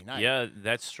on Tuesday night. Yeah,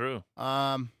 that's true.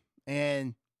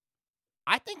 And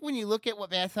I think when you look at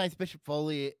what Madison Heights Bishop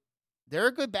Foley, they're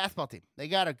a good basketball team. They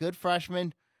got a good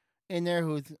freshman in there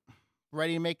who's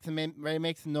ready to make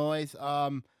some noise.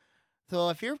 So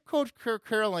if you're Coach Kirk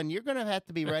Curlin, you're gonna have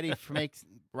to be ready for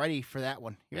that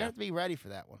one. You're gonna have to be ready for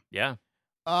that one. Yeah.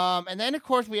 And then of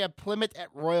course we have Plymouth at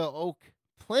Royal Oak.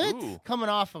 Plymouth coming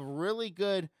off a really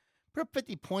good, put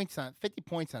 50 points on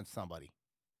somebody.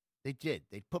 They did.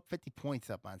 They put 50 points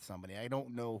up on somebody. I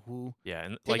don't know who. Yeah,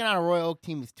 and taking on a Royal Oak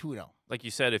team is 2-0. Like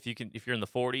you said, if you're in the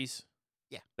 40s,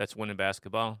 that's winning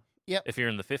basketball. Yep. If you're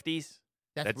in the 50s,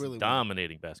 that's really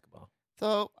dominating basketball.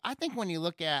 So I think when you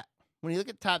look at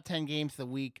top 10 games of the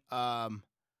week,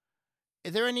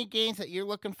 is there any games that you're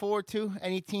looking forward to?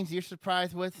 Any teams you're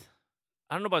surprised with?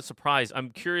 I don't know about surprise. I'm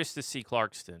curious to see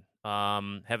Clarkston.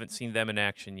 Haven't seen them in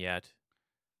action yet.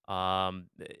 I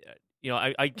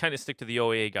kind of stick to the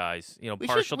OAA guys.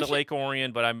 Partial to Lake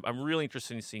Orion, but I'm really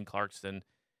interested in seeing Clarkston.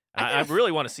 I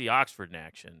really want to see Oxford in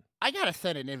action. I gotta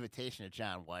send an invitation to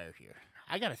John Wire here.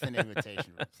 I gotta send an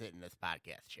invitation to sit in this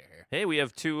podcast chair here. Hey, we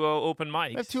have 2 open mics.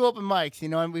 We have 2 open mics.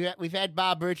 And we've had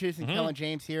Bob Bridges and Kellen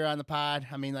James here on the pod.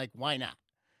 I mean, why not?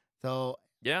 So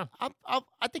yeah,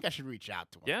 I think I should reach out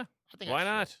to him. Yeah, why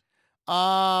not?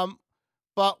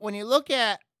 But when you look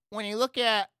at,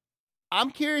 I'm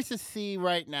curious to see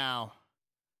right now.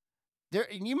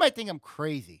 And you might think I'm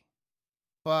crazy,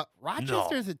 but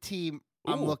Rochester is a team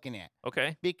I'm looking at.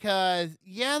 Okay. Because,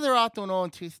 they're off to an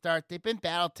 0-2 start. They've been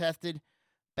battle-tested.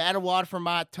 Battle Waterford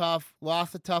Mott tough.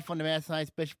 Lost a tough one to Madison Heights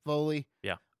Bishop Foley.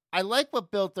 Yeah. I like what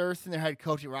Bill Thurston, their head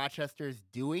coach at Rochester, is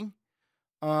doing.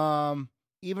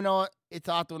 Even though it's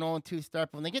off to an 0-2 start,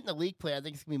 but when they get in the league play, I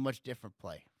think it's going to be much different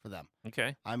play for them.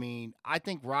 Okay. I mean, I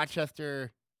think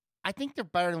Rochester, they're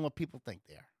better than what people think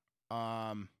they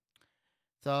are.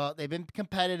 So they've been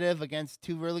competitive against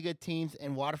two really good teams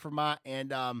in Waterford, Vermont, and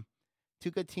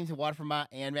two good teams in Waterford, Vermont,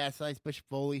 and Vassalite Bishop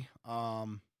Foley.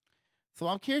 So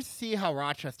I'm curious to see how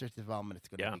Rochester's development is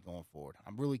going to be going forward.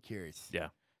 I'm really curious.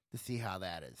 To see how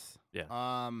that is.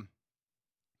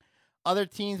 Other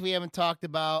teams we haven't talked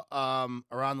about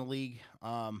around the league.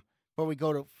 Before we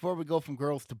go from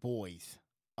girls to boys.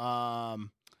 I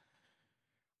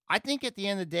think at the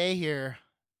end of the day here,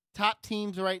 top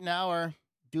teams right now are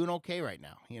doing okay right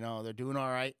now. You know, they're doing all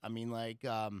right. I mean, like,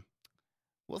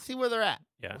 we'll see where they're at.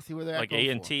 Yeah. We'll see where they're at. Like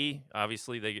A&T,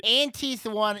 obviously. A&T's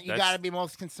the one you got to be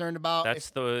most concerned about. That's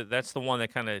the one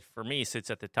that kind of, for me,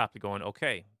 sits at the top of going,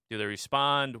 okay, do they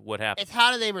respond? What happens? It's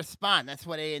how do they respond? That's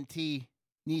what A&T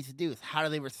needs to do, is how do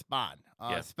they respond?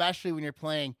 Especially when you're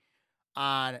playing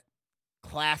on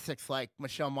classics like Coach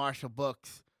Michelle Marshall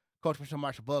books.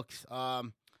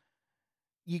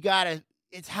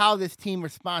 It's how this team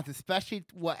responds, especially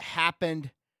what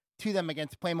happened to them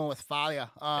against Plymouth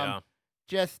Westphalia.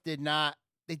 They did not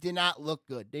look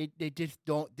good. They just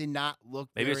did not look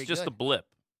Maybe it's just good. A blip.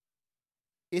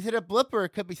 Is it a blip or it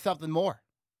could be something more?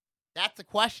 That's the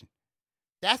question.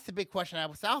 That's the big question I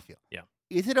have with Southfield. Yeah.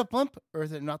 Is it a blimp or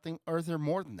is it nothing or is there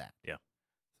more than that? Yeah.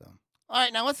 So, all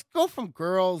right, now let's go from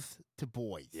girls to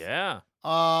boys. Yeah.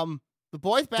 The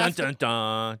boys basketball. Dun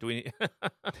dun dun. Do we?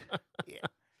 Yeah.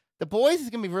 The boys is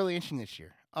gonna be really interesting this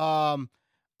year. A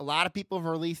lot of people have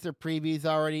released their previews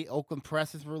already. Oakland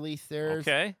Press has released theirs.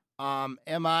 Okay.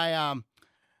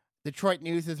 Detroit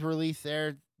News has released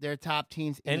their top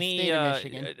teams in the state of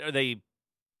Michigan. Are they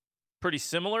pretty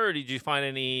similar, or did you find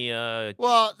any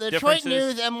well, the Detroit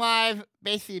differences? News, MLive,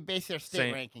 basically base their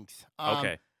state rankings.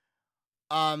 Okay.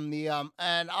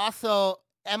 And also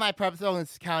MI Prep's own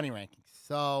county rankings.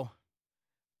 So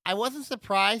I wasn't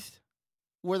surprised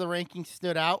where the rankings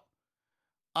stood out.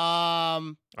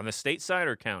 On the state side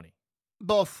or county?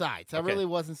 Both sides. I Okay. really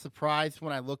wasn't surprised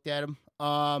when I looked at them.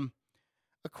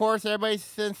 Of course, everybody's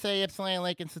going to say Ypsilanti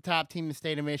Lincoln's the top team in the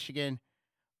state of Michigan.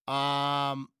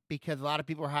 Because a lot of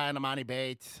people are high on Amani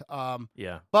Bates.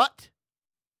 Yeah. But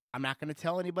I'm not going to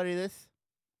tell anybody this.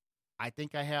 I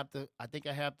think I have the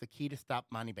key to stop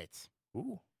Amani Bates.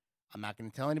 Ooh. I'm not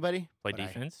going to tell anybody. Play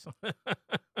defense.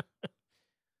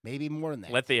 Maybe more than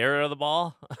that. Let the air out of the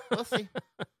ball. We'll see.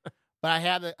 But I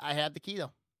have the key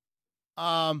though.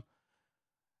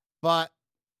 But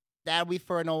that'll be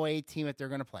for an OA team that they're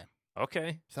going to play.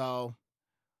 Okay. So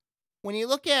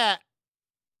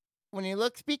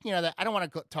speaking of that, I don't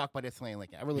want to talk about Ypsilanti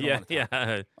Lincoln. I really don't want to talk.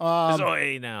 Yeah. It's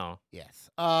OA now. Yes.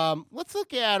 Let's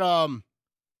look at Well,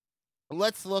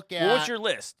 what's your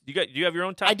list? Do you have your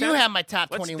own top 10? I do have my top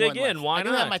 21. Let's dig in. Why I do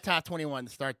not? have my top 21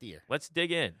 to start the year. Let's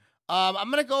dig in. I'm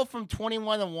gonna go from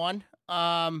 21 to 1.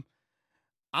 I'm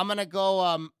gonna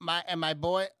go my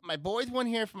boys one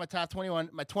here from my top 21.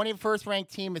 My 21st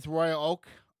ranked team is Royal Oak.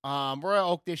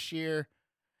 Royal Oak this year,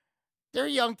 they're a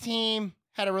young team.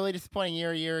 Had a really disappointing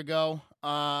year a year ago.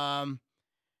 I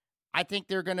think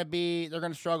they're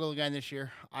gonna struggle again this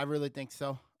year. I really think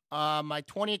so. My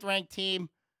 20th ranked team,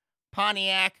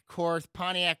 Pontiac. Of course,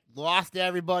 Pontiac lost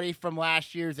everybody from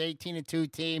last year's 18-2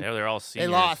 team. They're all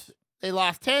seniors. They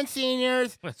lost 10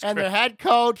 seniors That's and great. their head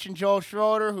coach, and Joel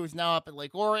Schroeder, who's now up at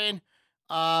Lake Orion.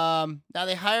 Now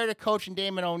they hired a coach in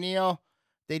Damon O'Neill.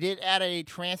 They did add a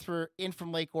transfer in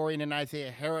from Lake Orion and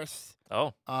Isaiah Harris.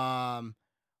 Oh.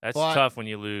 That's tough when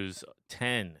you lose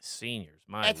 10 seniors.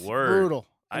 My that's word. Brutal.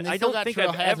 I don't think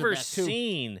I've ever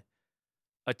seen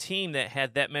a team that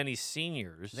had that many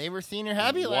seniors. They were senior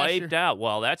heavy last year. Wiped out.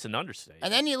 Well, that's an understatement.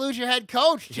 And then you lose your head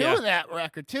coach, too, Yeah. in that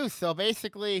record, too. So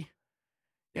basically,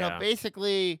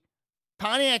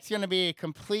 Pontiac's going to be a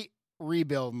complete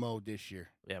rebuild mode this year.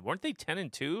 Yeah, weren't they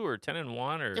 10-2 or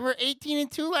 10-1 or? They were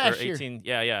 18-2 last year.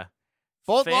 Yeah.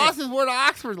 Both losses were to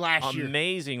Oxford last year.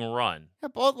 Amazing run. Yeah,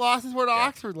 both losses were to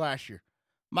Oxford last year.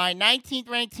 My 19th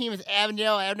ranked team is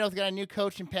Avondale. Avondale's got a new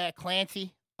coach in Pat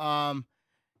Clancy.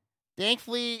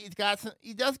 Thankfully,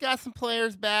 he does got some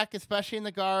players back, especially in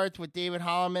the guards with David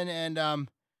Holloman and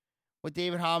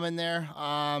there.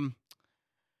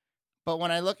 But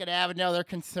when I look at Avondale, their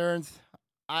concerns,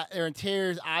 their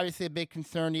interior is obviously a big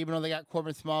concern, even though they got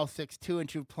Corbin Small 6'2" and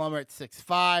Drew Plummer at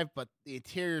 6'5", but the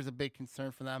interior is a big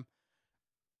concern for them.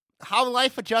 How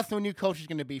life adjusting to a new coach is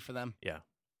going to be for them. Yeah.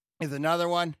 Is another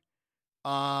one.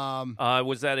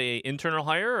 Was that a internal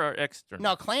hire or external?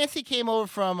 No, Clancy came over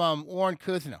from Warren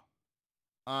Cousino.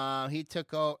 He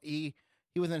took over. He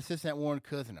was an assistant at Warren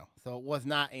Cousino, so it was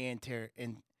not an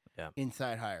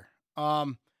inside hire.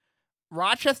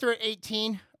 Rochester at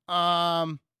 18.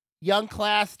 Young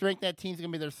class. Strength that team's gonna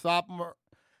be their sophomore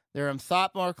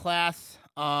class.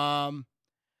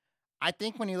 I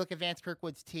think when you look at Vance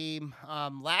Kirkwood's team,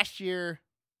 last year,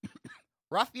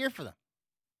 rough year for them.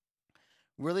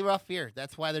 Really rough year.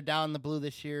 That's why they're down in the blue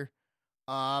this year.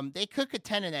 They could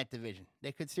contend in that division.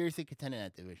 They could seriously contend in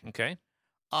that division. Okay.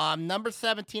 Number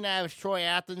 17, I have is Troy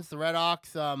Athens, the Red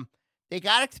Hawks. They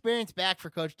got experience back for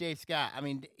Coach Dave Scott. I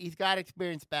mean, he's got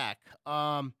experience back.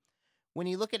 When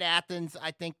you look at Athens,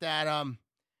 I think that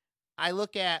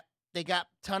they got a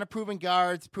ton of proven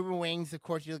guards, proven wings. Of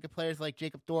course, you look at players like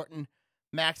Jacob Thornton,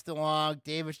 Max DeLong,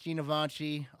 Davis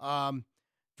Giovanni,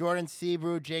 Jordan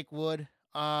Sebrew, Jake Wood.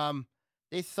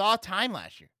 They saw time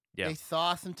last year. Yeah. They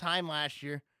saw some time last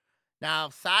year. Now,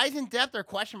 size and depth are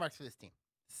question marks for this team.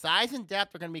 Size and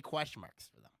depth are going to be question marks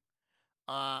for them.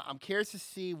 I'm curious to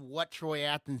see what Troy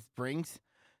Athens brings.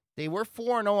 They were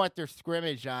 4-0 at their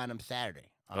scrimmage on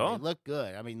Saturday. They look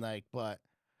good. I mean, but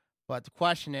the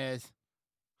question is,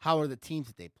 how are the teams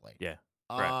that they played? Yeah.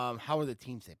 How are the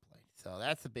teams they played? So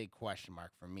that's a big question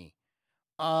mark for me.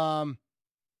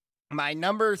 My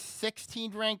number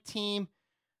 16 ranked team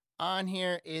on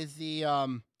here is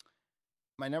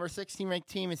my number 16 ranked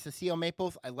team is the Seal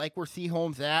Maples. I like where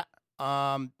Seaholm's at.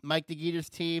 Mike DeGeeter's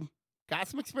team got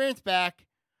some experience back.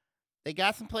 They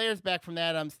got some players back from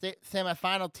that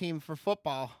semifinal team for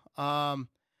football.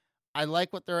 I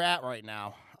like what they're at right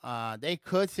now. They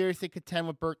could seriously contend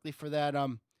with Berkeley for that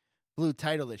blue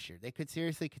title this year. They could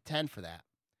seriously contend for that.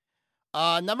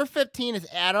 Number 15 is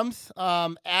Adams.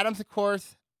 Adams, of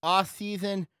course,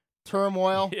 off-season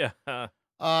turmoil. Yeah.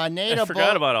 Nate I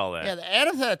forgot about all that. Yeah, the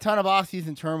Adams had a ton of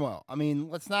off-season turmoil. I mean,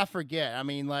 let's not forget. I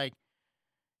mean, like,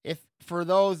 if for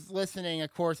those listening,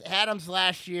 of course, Adams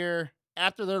last year,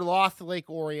 after their loss to Lake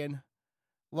Orion,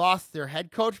 lost their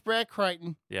head coach, Brad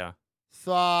Crichton. Yeah.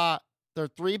 Saw their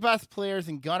three best players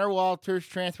in Gunnar Walters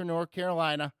transfer to North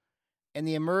Carolina, and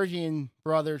the Emerging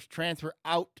brothers transfer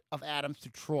out of Adams to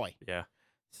Troy. Yeah.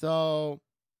 So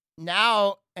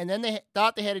now, and then they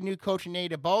thought they had a new coach in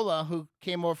Nate Ebola, who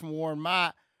came over from Warren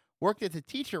Mott, worked as a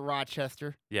teacher at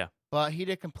Rochester. Yeah. But he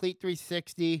did a complete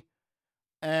 360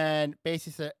 and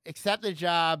basically said, accept the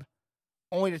job,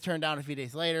 only to turn down a few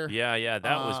days later. Yeah,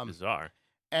 that was bizarre.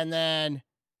 And then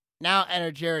now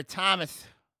enter Jared Thomas,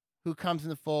 who comes in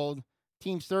the fold,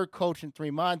 team's third coach in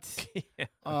 3 months.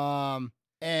 Yeah.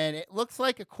 And it looks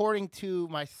like, according to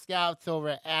my scouts over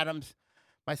at Adams,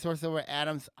 my source over at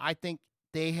Adams, I think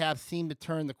they have seemed to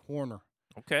turn the corner.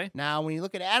 Okay. Now, when you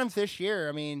look at Adams this year,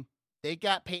 I mean, they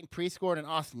got Peyton Prescott and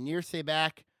Austin Yearsay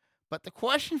back. But the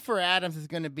question for Adams is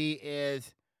going to be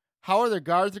how are their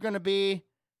guards are going to be?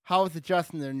 How is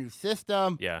adjusting their new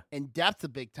system? Yeah. And depth's a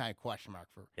big-time question mark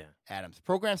for Adams.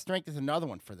 Program strength is another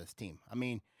one for this team. I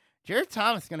mean, Jared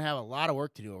Thomas is going to have a lot of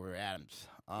work to do over at Adams.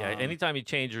 Yeah, anytime you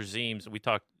change regimes,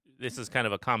 this is kind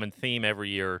of a common theme every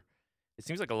year. It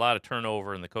seems like a lot of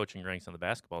turnover in the coaching ranks on the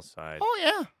basketball side. Oh,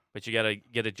 yeah. But you got to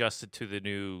get adjusted to the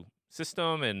new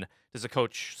system. And does the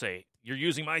coach say, you're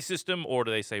using my system? Or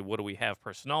do they say, what do we have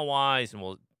personnel-wise? And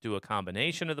we'll do a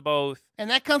combination of the both. And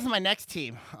that comes to my next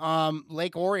team,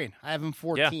 Lake Orion. I have him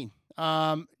 14.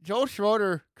 Yeah. Joe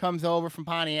Schroeder comes over from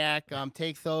Pontiac,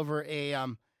 takes over a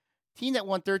team that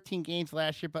won 13 games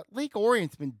last year. But Lake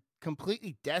Orion's been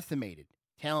completely decimated,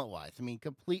 talent-wise. I mean,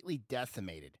 completely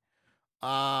decimated.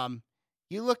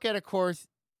 You look at, of course,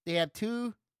 they have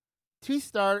two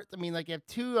starters. I mean, like, you have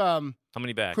two how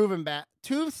many back? Proven back.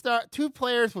 Two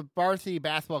players with varsity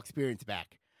basketball experience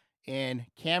back, and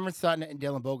Cameron Sutton and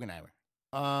Dylan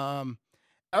Bogenheimer.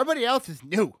 Everybody else is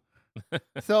new.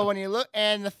 So when you look,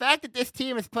 and the fact that this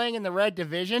team is playing in the red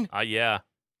division, yeah,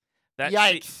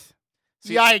 yikes.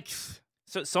 Yikes.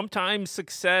 So sometimes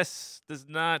success does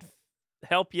not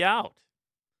help you out.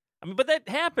 I mean, but that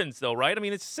happens though, right? I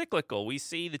mean, it's cyclical. We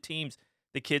see the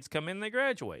kids come in, they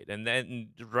graduate. And then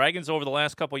the Dragons over the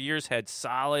last couple of years had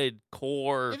solid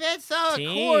core They've had solid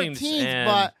core teams,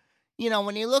 but, you know,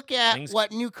 when you look at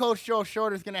what new coach Joe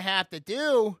Schroeder is going to have to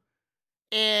do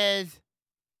is,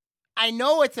 I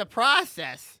know it's a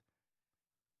process.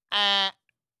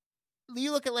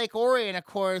 You look at Lake Orion, of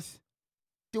course.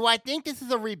 Do I think this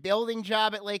is a rebuilding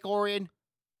job at Lake Orion?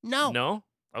 No. No?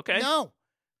 Okay. No.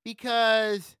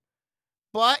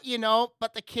 But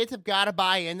the kids have got to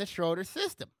buy in the Schroeder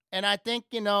system. And I think,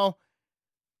 that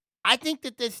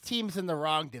this team's in the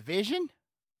wrong division,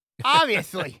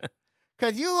 obviously.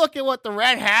 Because you look at what the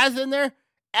Red has in there,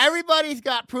 everybody's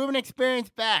got proven experience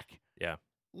back. Yeah.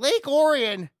 Lake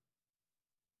Orion,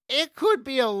 it could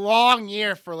be a long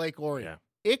year for Lake Orion. Yeah.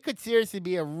 It could seriously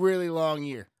be a really long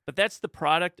year. But that's the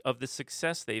product of the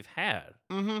success they've had,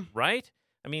 right?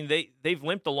 I mean, they've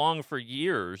limped along for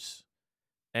years,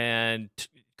 and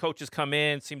coaches come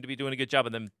in, seem to be doing a good job,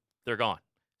 and then they're gone,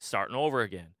 starting over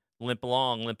again. limp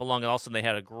along. And all of a sudden they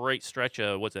had a great stretch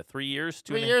of, what's it, 3 years?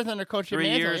 3 years under Coach 3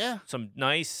 Manzo, years, yeah. some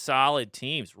nice, solid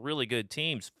teams, really good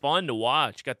teams, fun to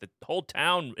watch. Got the whole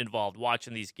town involved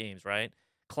watching these games, right?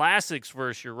 Classics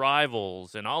versus your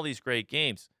rivals and all these great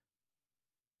games.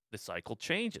 The cycle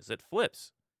changes. It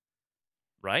flips,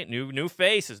 right? New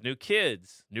faces, new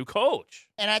kids, new coach.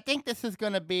 And I think this is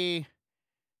going to be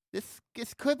this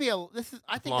could be a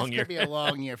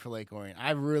long year for Lake Orion.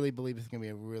 I really believe it's going to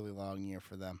be a really long year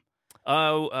for them.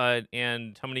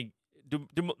 And how many do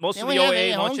most they of only the have OAA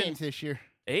 8 home games this year?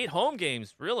 8 home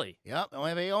games, really? Yep, they only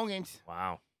have 8 home games.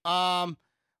 Wow.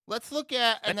 Let's look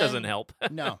at that doesn't help.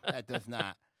 No, that does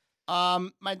not.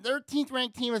 My 13th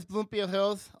ranked team is Bloomfield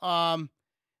Hills.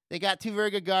 They got 2 very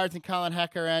good guards in Colin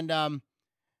Hecker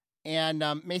and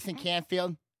Mason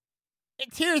Canfield.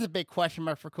 Here's a big question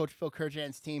mark for Coach Phil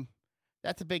Kurjan's team.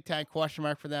 That's a big time question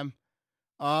mark for them.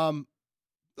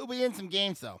 They'll be in some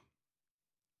games though.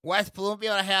 West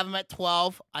Bloomfield, I have them at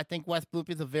 12. I think West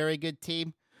Bloomfield's a very good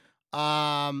team.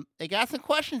 They got some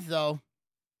questions though.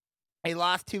 They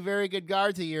lost 2 very good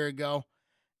guards a year ago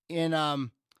in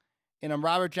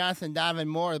Robert Johnson and Donovan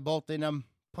Moore, both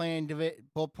playing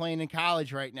in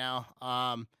college right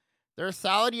now. They're a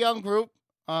solid young group.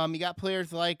 You got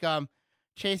players like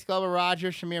Chase Glover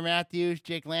Rogers, Shamir Matthews,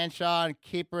 Jake Lanshaw, and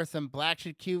keeper some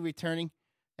Blackshear Q returning.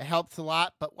 That helps a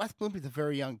lot. But West Bloomfield's a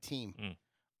very young team.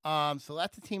 So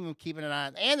that's a team I'm keeping an eye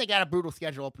on. And they got a brutal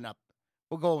schedule open up.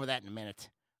 We'll go over that in a minute.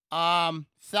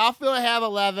 Southfield, I have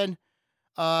 11.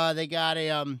 They got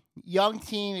a young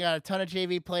team. They got a ton of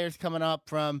JV players coming up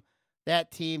from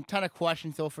that team. Ton of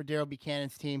questions though for Daryl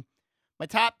Buchanan's team. My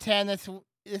top 10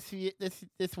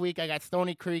 this week, I got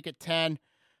Stony Creek at 10.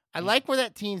 I like where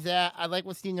that team's at. I like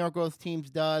what Steve Norgrove's team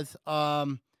does.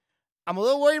 I'm a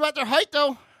little worried about their height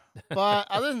though, but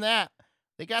other than that,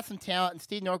 they got some talent, and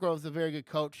Steve Norgrove's a very good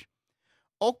coach.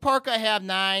 Oak Park, I have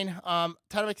 9. Ton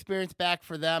of experience back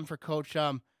for them for Coach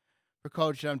John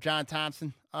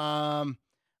Thompson.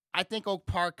 I think Oak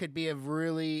Park could be a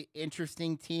really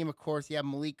interesting team. Of course, you have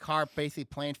Malik Karp basically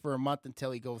playing for a month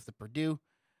until he goes to Purdue.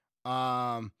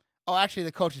 Actually,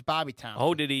 the coach is Bobby Thompson.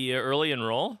 Oh, did he early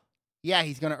enroll? Yeah,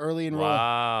 he's going to early enroll.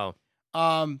 Wow.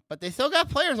 But they still got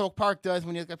players, Oak Park does,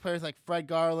 when you look at players like Fred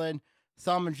Garland,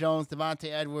 Solomon Jones,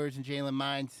 Devontae Edwards, and Jalen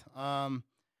Mines.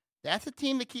 That's a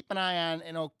team to keep an eye on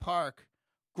in Oak Park.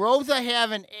 Groves, I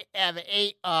have an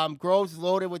 8. Groves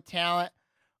loaded with talent.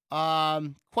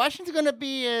 Questions are going to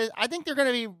be I think they're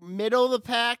going to be middle of the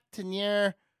pack to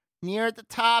near at the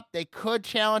top. They could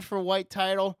challenge for a white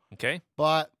title. Okay.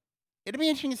 But it'll be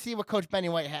interesting to see what Coach Benny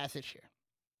White has this year.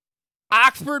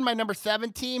 Oxford, my number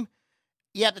 7 team.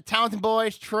 You have the Townsend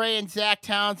boys, Trey and Zach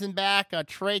Townsend back.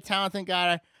 Trey Townsend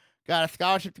got a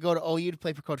scholarship to go to OU to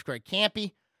play for Coach Greg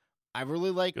Campy. I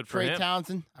really like Trey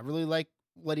Townsend. I really like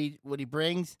what he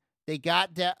brings. They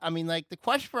got depth. I mean, like, the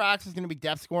question for Oxford is going to be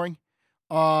depth scoring.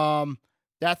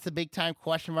 That's the big time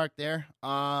question mark there.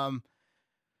 For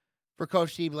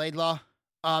Coach Steve Laidlaw.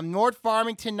 North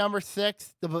Farmington, number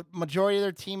 6. The majority of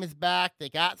their team is back. They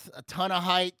got a ton of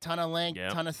height, ton of length,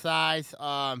 ton of size.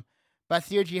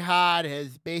 Basir Jihad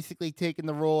has basically taken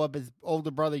the role of his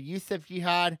older brother, Yusuf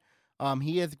Jihad.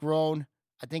 He has grown,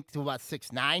 I think, to about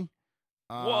 6'9".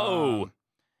 Whoa.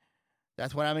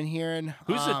 That's what I've been hearing.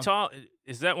 Who's the tall?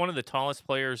 Is that one of the tallest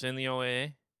players in the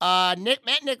OAA?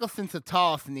 Matt Nicholson's the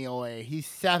tallest in the OAA. He's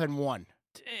 7'1".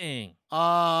 Dang.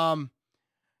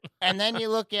 And then you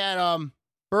look at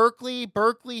Berkeley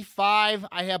 5.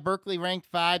 I have Berkeley ranked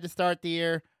 5 to start the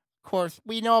year. Of course,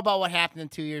 we know about what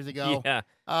happened 2 years ago. Yeah.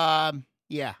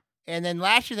 Yeah. And then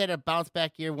last year they had a bounce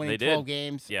back year, winning 12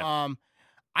 games. Yeah.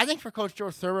 I think for Coach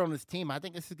George Servo and his team, I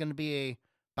think this is going to be a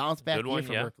bounce back year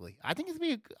for Berkeley. I think it's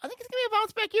going to be a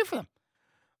bounce back year for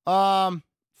them.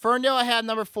 Ferndale, I have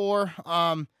number 4.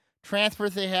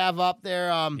 Transfers they have up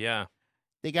there.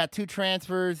 They got 2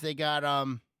 transfers. They got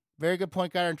very good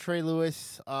point guard Trey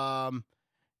Lewis.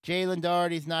 Jalen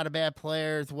Doherty's not a bad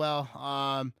player as well.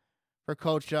 For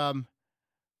Coach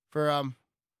for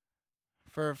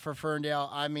Ferndale,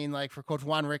 I mean, like, for Coach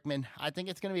Juan Rickman, I think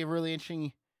it's going to be really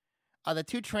interesting. The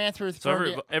 2 transfers.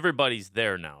 So everybody's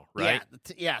there now, right?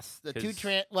 Yeah. Yes. The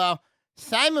 2 well,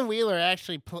 Simon Wheeler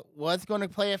actually was going to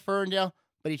play at Ferndale,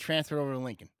 but he transferred over to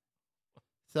Lincoln.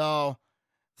 So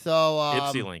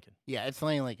Ypsi Lincoln. Yeah,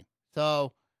 Ypsi Lincoln.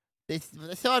 So they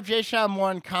still have Jay Sean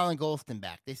Moore and Colin Golston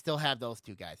back. They still have those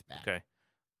 2 guys back. Okay.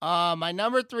 My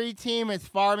number 3 team is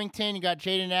Farmington. You got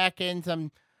Jaden Atkins,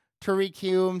 Tariq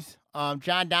Humes,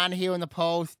 John Donahue in the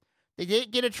post. They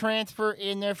did get a transfer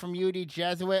in there from UD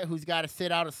Jesuit who's got to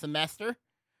sit out a semester.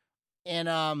 And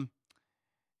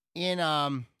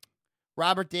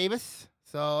Robert Davis.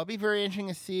 So it'll be very interesting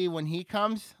to see when he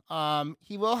comes.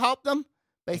 He will help them,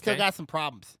 but he still got some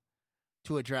problems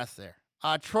to address there.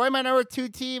 Troy, my number 2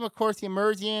 team, of course, the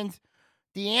Emersians.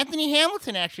 Anthony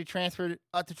Hamilton actually transferred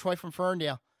to Troy from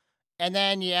Ferndale. And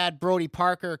then you add Brody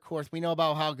Parker. Of course, we know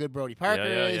about how good Brody Parker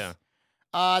is. Yeah.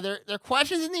 There are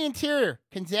questions in the interior.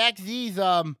 Can Zach Z's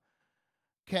handle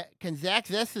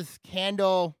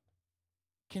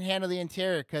the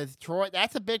interior? Because Troy,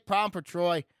 that's a big problem for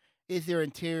Troy, is their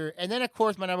interior. And then, of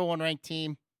course, my number 1 ranked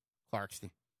team,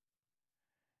 Clarkston.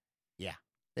 Yeah.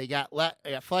 They got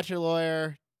Fletcher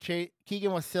Lawyer, Keegan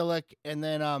Wasilic, and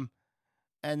then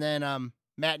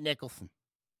Matt Nicholson.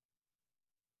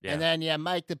 Yeah. And then,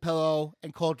 Mike DePillo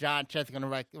and Cole Johnchester are going to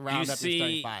round up the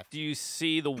starting 5. Do you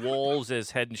see the Wolves as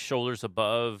head and shoulders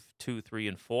above 2, 3,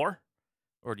 and 4?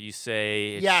 Or do you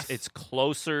say it's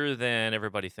closer than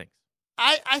everybody thinks?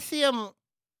 I see them.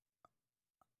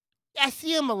 I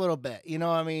see them a little bit. You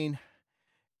know, I mean,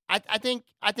 I think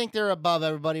they're above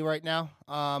everybody right now,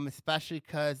 especially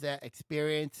because that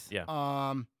experience.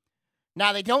 Yeah.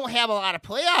 Now, they don't have a lot of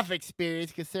playoff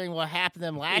experience considering what happened to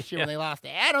them last year when they lost to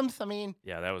Adams. I mean,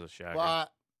 yeah, that was a shocker. But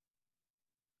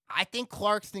I think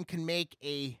Clarkston can make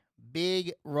a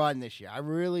big run this year. I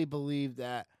really believe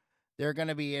that they're going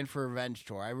to be in for a revenge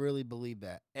tour. I really believe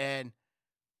that. And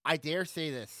I dare say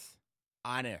this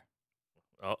on air.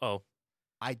 Uh-oh.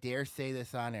 I dare say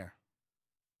this on air.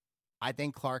 I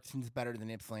think Clarkston's better than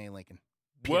Ypsilanti Lincoln.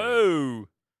 Period. Whoa.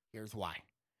 Here's why.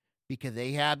 Because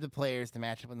they have the players to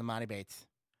match up with Monty Bates.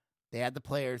 They have the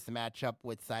players to match up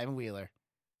with Simon Wheeler.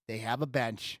 They have a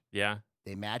bench. Yeah.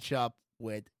 They match up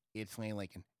with Ypsilanti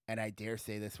Lincoln. And I dare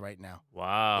say this right now.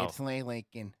 Wow. Ypsilanti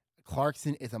Lincoln.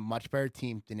 Clarkston is a much better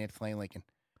team than Ypsilanti Lincoln.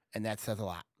 And that says a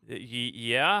lot.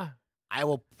 Yeah. I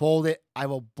will bold it.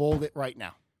 Right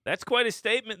now. That's quite a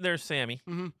statement there, Sammy.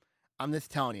 Mm-hmm. I'm just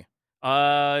telling you.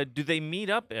 Do they meet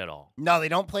up at all? No, they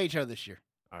don't play each other this year.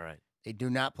 All right. They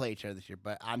do not play each other this year,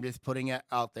 but I'm just putting it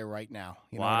out there right now.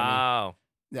 You know wow. what I mean?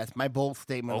 That's my bold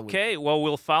statement. Okay, well,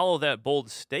 we'll follow that bold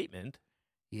statement.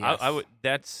 Yes. I would.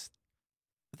 That's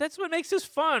what makes this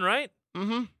fun, right?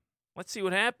 Mm-hmm. Let's see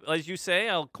what happens. As you say,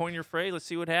 I'll coin your phrase. Let's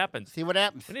see what happens. See what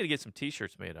happens. I need to get some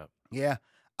T-shirts made up. Yeah.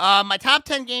 My top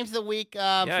 10 games of the week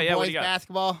for boys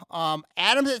basketball.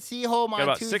 Adams at Seaholm on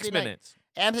about Tuesday 6 night. minutes.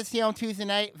 Adams at Seaholm Tuesday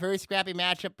night. Very scrappy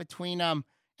matchup between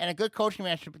and a good coaching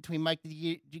matchup between Mike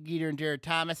DeGeeter and Jared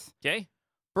Thomas. Okay.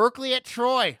 Berkeley at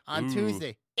Troy on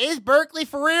Tuesday. Is Berkeley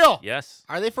for real? Yes.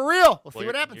 Are they for real? We'll see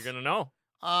what happens. You're going to know.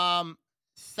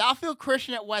 Southfield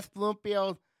Christian at West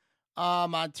Bloomfield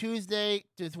on Tuesday.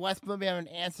 Does West Bloomfield have an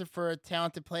answer for a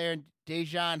talented player,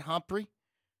 Dejan Humphrey?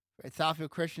 At Southfield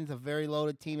Christian's a very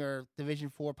loaded team, or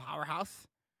Division IV powerhouse.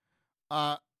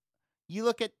 You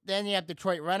look at, then you have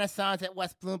Detroit Renaissance at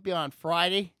West Bloomfield on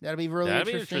Friday. That'll be really interesting. That'll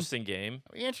be an interesting game.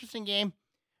 That'll be an interesting game.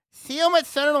 Seaholm at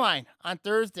Centerline on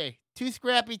Thursday. 2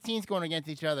 scrappy teams going against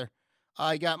each other.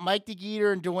 You got Mike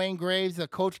DeGeeter and Dwayne Graves,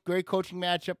 great coaching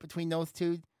matchup between those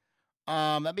two.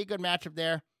 That'd be a good matchup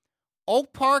there.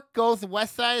 Oak Park goes to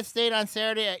West Side of the State on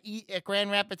Saturday at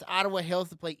Grand Rapids, Ottawa Hills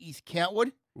to play East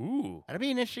Kentwood. Ooh. That'll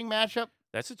be an interesting matchup.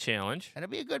 That's a challenge. That'll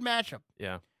be a good matchup.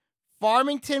 Yeah.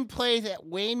 Farmington plays at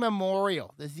Wayne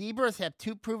Memorial. The Zebras have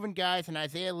 2 proven guys in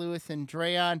Isaiah Lewis and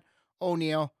Drayon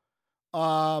O'Neal.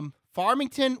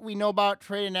 Farmington, we know about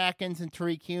Trayden Atkins and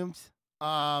Tariq Humes.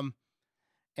 And,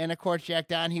 of course, Jack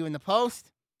Donahue in the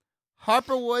post.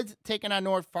 Harper Woods taking on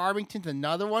North Farmington's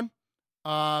another one.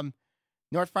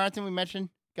 North Farmington, we mentioned,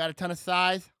 got a ton of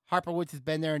size. Harper Woods has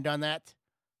been there and done that.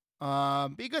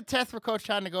 Be a good test for Coach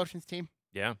Todd Negocian's team.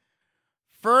 Yeah.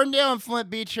 Ferndale and Flint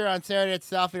Beecher on Saturday at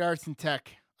Southfield Arts and Tech.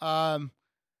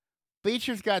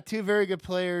 Beecher's got 2 very good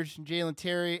players, Jalen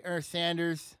Terry, Ernest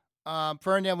Sanders.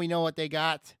 Ferndale, we know what they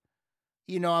got.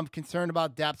 You know, I'm concerned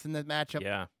about depth in the matchup.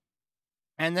 Yeah.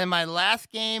 And then my last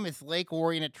game is Lake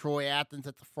Orion at Troy Athens.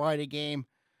 That's a Friday game.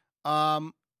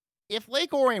 If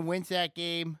Lake Orion wins that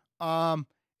game,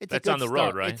 that's on the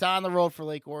road, right? It's on the road for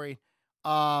Lake Orion.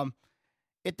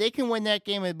 If they can win that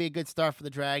game, it'd be a good start for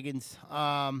the Dragons.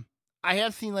 I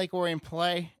have seen Lake Orion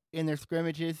play in their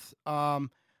scrimmages. I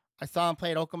saw them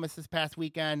play at Okemos this past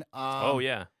weekend. Oh,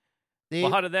 yeah.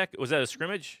 How did that go? Was that a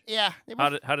scrimmage? Yeah. How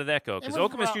did that go? Because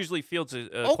Okemos usually fields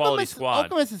a quality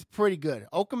squad. Okemos is pretty good.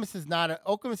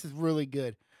 Okemos is really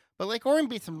good. But Lake Orion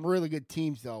beat some really good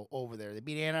teams, though, over there. They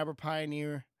beat Ann Arbor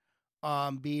Pioneer,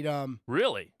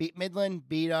 Really? Beat Midland,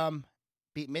 beat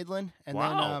Midland, and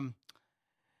then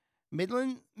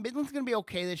Midland's gonna be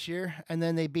okay this year. And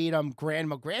then they beat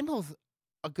Granville. Granville's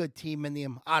a good team in the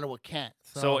Ottawa Kent.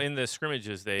 So in the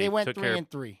scrimmages they went took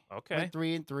 3-3. Okay. Went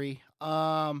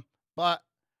 3-3. But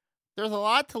there's a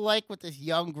lot to like with this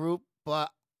young group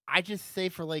but I just say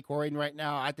for Lake Orion right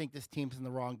now, I think this team's in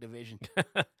the wrong division.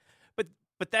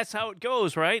 But that's how it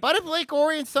goes, right? But if Lake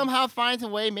Orion somehow finds a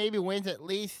way, maybe wins at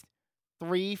least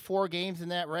 3-4 games in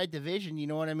that red division, you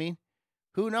know what I mean?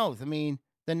 Who knows? I mean,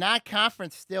 the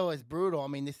non-conference still is brutal. I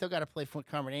mean, they still got to play Flint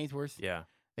Carmen Ainsworth. Yeah.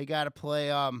 They got to play,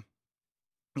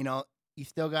 you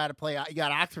still got to play. You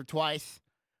got Oxford twice,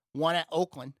 one at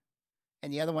Oakland,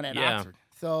 and the other one at Oxford.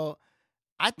 So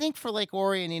I think for Lake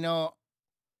Orion,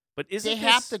 but they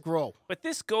have to grow. But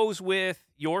this goes with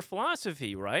your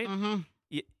philosophy, right? Mm-hmm.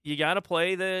 You got to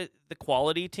play the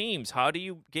quality teams. How do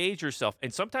you gauge yourself?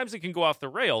 And sometimes it can go off the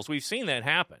rails. We've seen that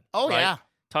happen. Oh, right? yeah.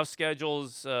 Tough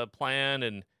schedules planned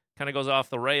and kind of goes off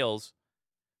the rails.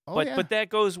 Oh, but that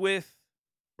goes with,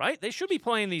 right? They should be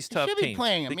playing these tough teams. They should be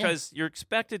playing them, because you're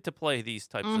expected to play these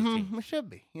types of teams. It should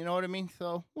be. You know what I mean?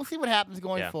 So we'll see what happens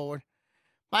going forward.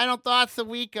 Final thoughts of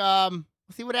the week. We'll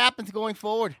see what happens going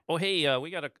forward. Oh, hey, we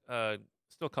got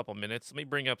still a couple minutes. Let me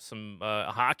bring up some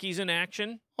hockey's in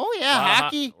action. Oh, yeah,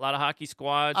 hockey. A lot of hockey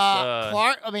squads.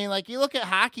 Clark, you look at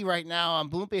hockey right now on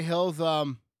Bloomfield Hills.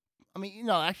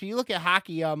 Actually, you look at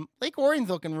hockey. Lake Orion's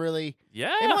looking really.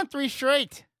 Yeah. They won 3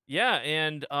 straight. Yeah,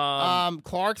 and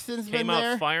Clarkson's been there.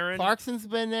 Came out firing. Clarkson's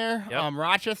been there. Yep.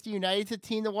 Rochester United's a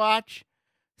team to watch.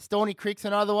 Stony Creek's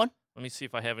another one. Let me see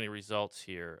if I have any results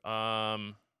here.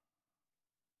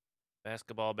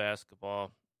 Basketball.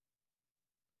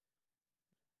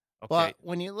 Okay. But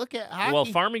when you look at hockey, well,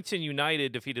 Farmington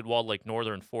United defeated Walled Lake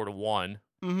Northern 4-1.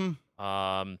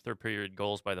 Mm-hmm. Third period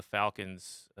goals by the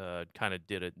Falcons kind of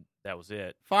did it. That was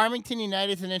it. Farmington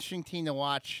United's an interesting team to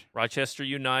watch. Rochester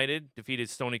United defeated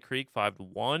Stony Creek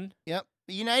 5-1. Yep.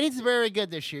 United's very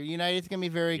good this year. United's going to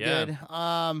be very good.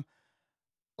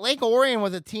 Lake Orion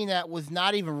was a team that was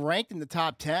not even ranked in the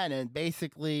top 10, and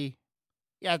basically,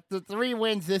 the 3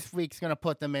 wins this week's going to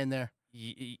put them in there.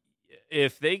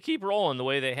 If they keep rolling the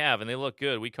way they have, and they look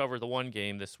good, we covered the one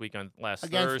game this week on last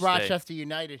Thursday. Against Rochester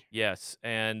United. Yes,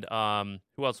 and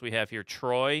who else we have here?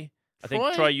 Troy. I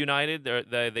think Troy United.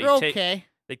 They're okay.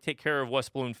 They take care of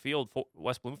West Bloomfield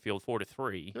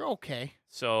 4-3. They're okay.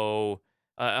 So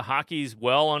hockey's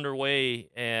well underway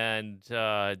and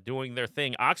doing their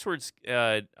thing. Oxford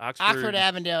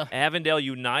Avondale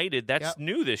United. That's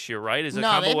new this year, right? Is it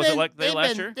was it like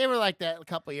last year? They were like that a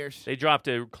couple years. They dropped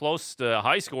a close to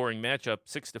high scoring matchup,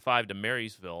 6-5 to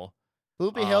Marysville.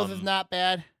 Bloomfield Hills is not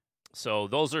bad. So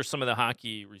those are some of the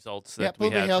hockey results that we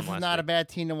had. Bloomfield Hills is not week. a bad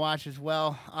team to watch as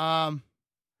well.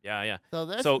 Yeah.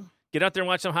 So get out there and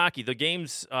watch some hockey. The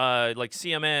games like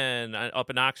CMN up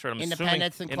in Oxford,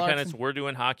 Independence and Clarkson. We're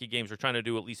doing hockey games. We're trying to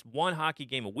do at least one hockey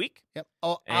game a week. Yep.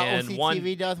 And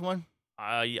OCTV does one?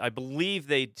 I believe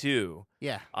they do.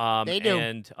 Yeah, they do.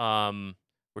 And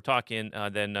we're talking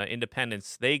then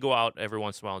Independence. They go out every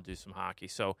once in a while and do some hockey.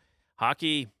 So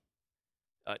hockey,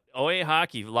 OA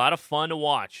hockey, a lot of fun to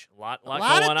watch. A lot going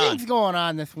on. Of things going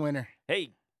on this winter.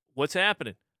 Hey, what's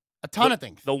happening? A ton of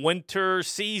things. The winter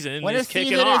season is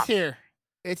kicking off. Is here.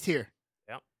 It's here.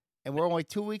 Yep. And we're only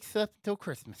 2 weeks up until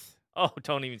Christmas. Oh,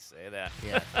 don't even say that.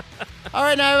 Yeah. All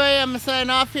right, now, everybody, I'm signing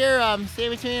off here.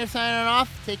 Sammy Turner signing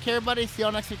off. Take care, buddy. See you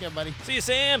all next week, everybody. See you,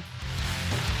 Sam.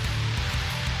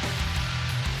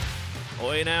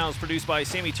 OA Now is produced by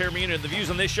Sammy Termina, and the views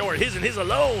on this show are his and his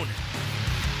alone.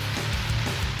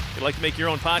 If you'd like to make your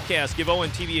own podcast, give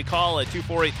ONTV a call at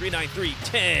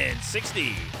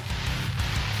 248-393-1060.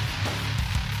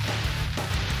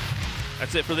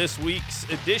 That's it for this week's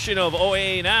edition of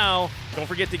OA Now. Don't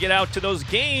forget to get out to those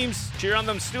games. Cheer on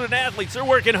them student athletes. They're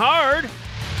working hard.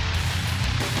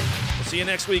 We'll see you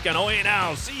next week on OA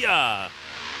Now. See ya.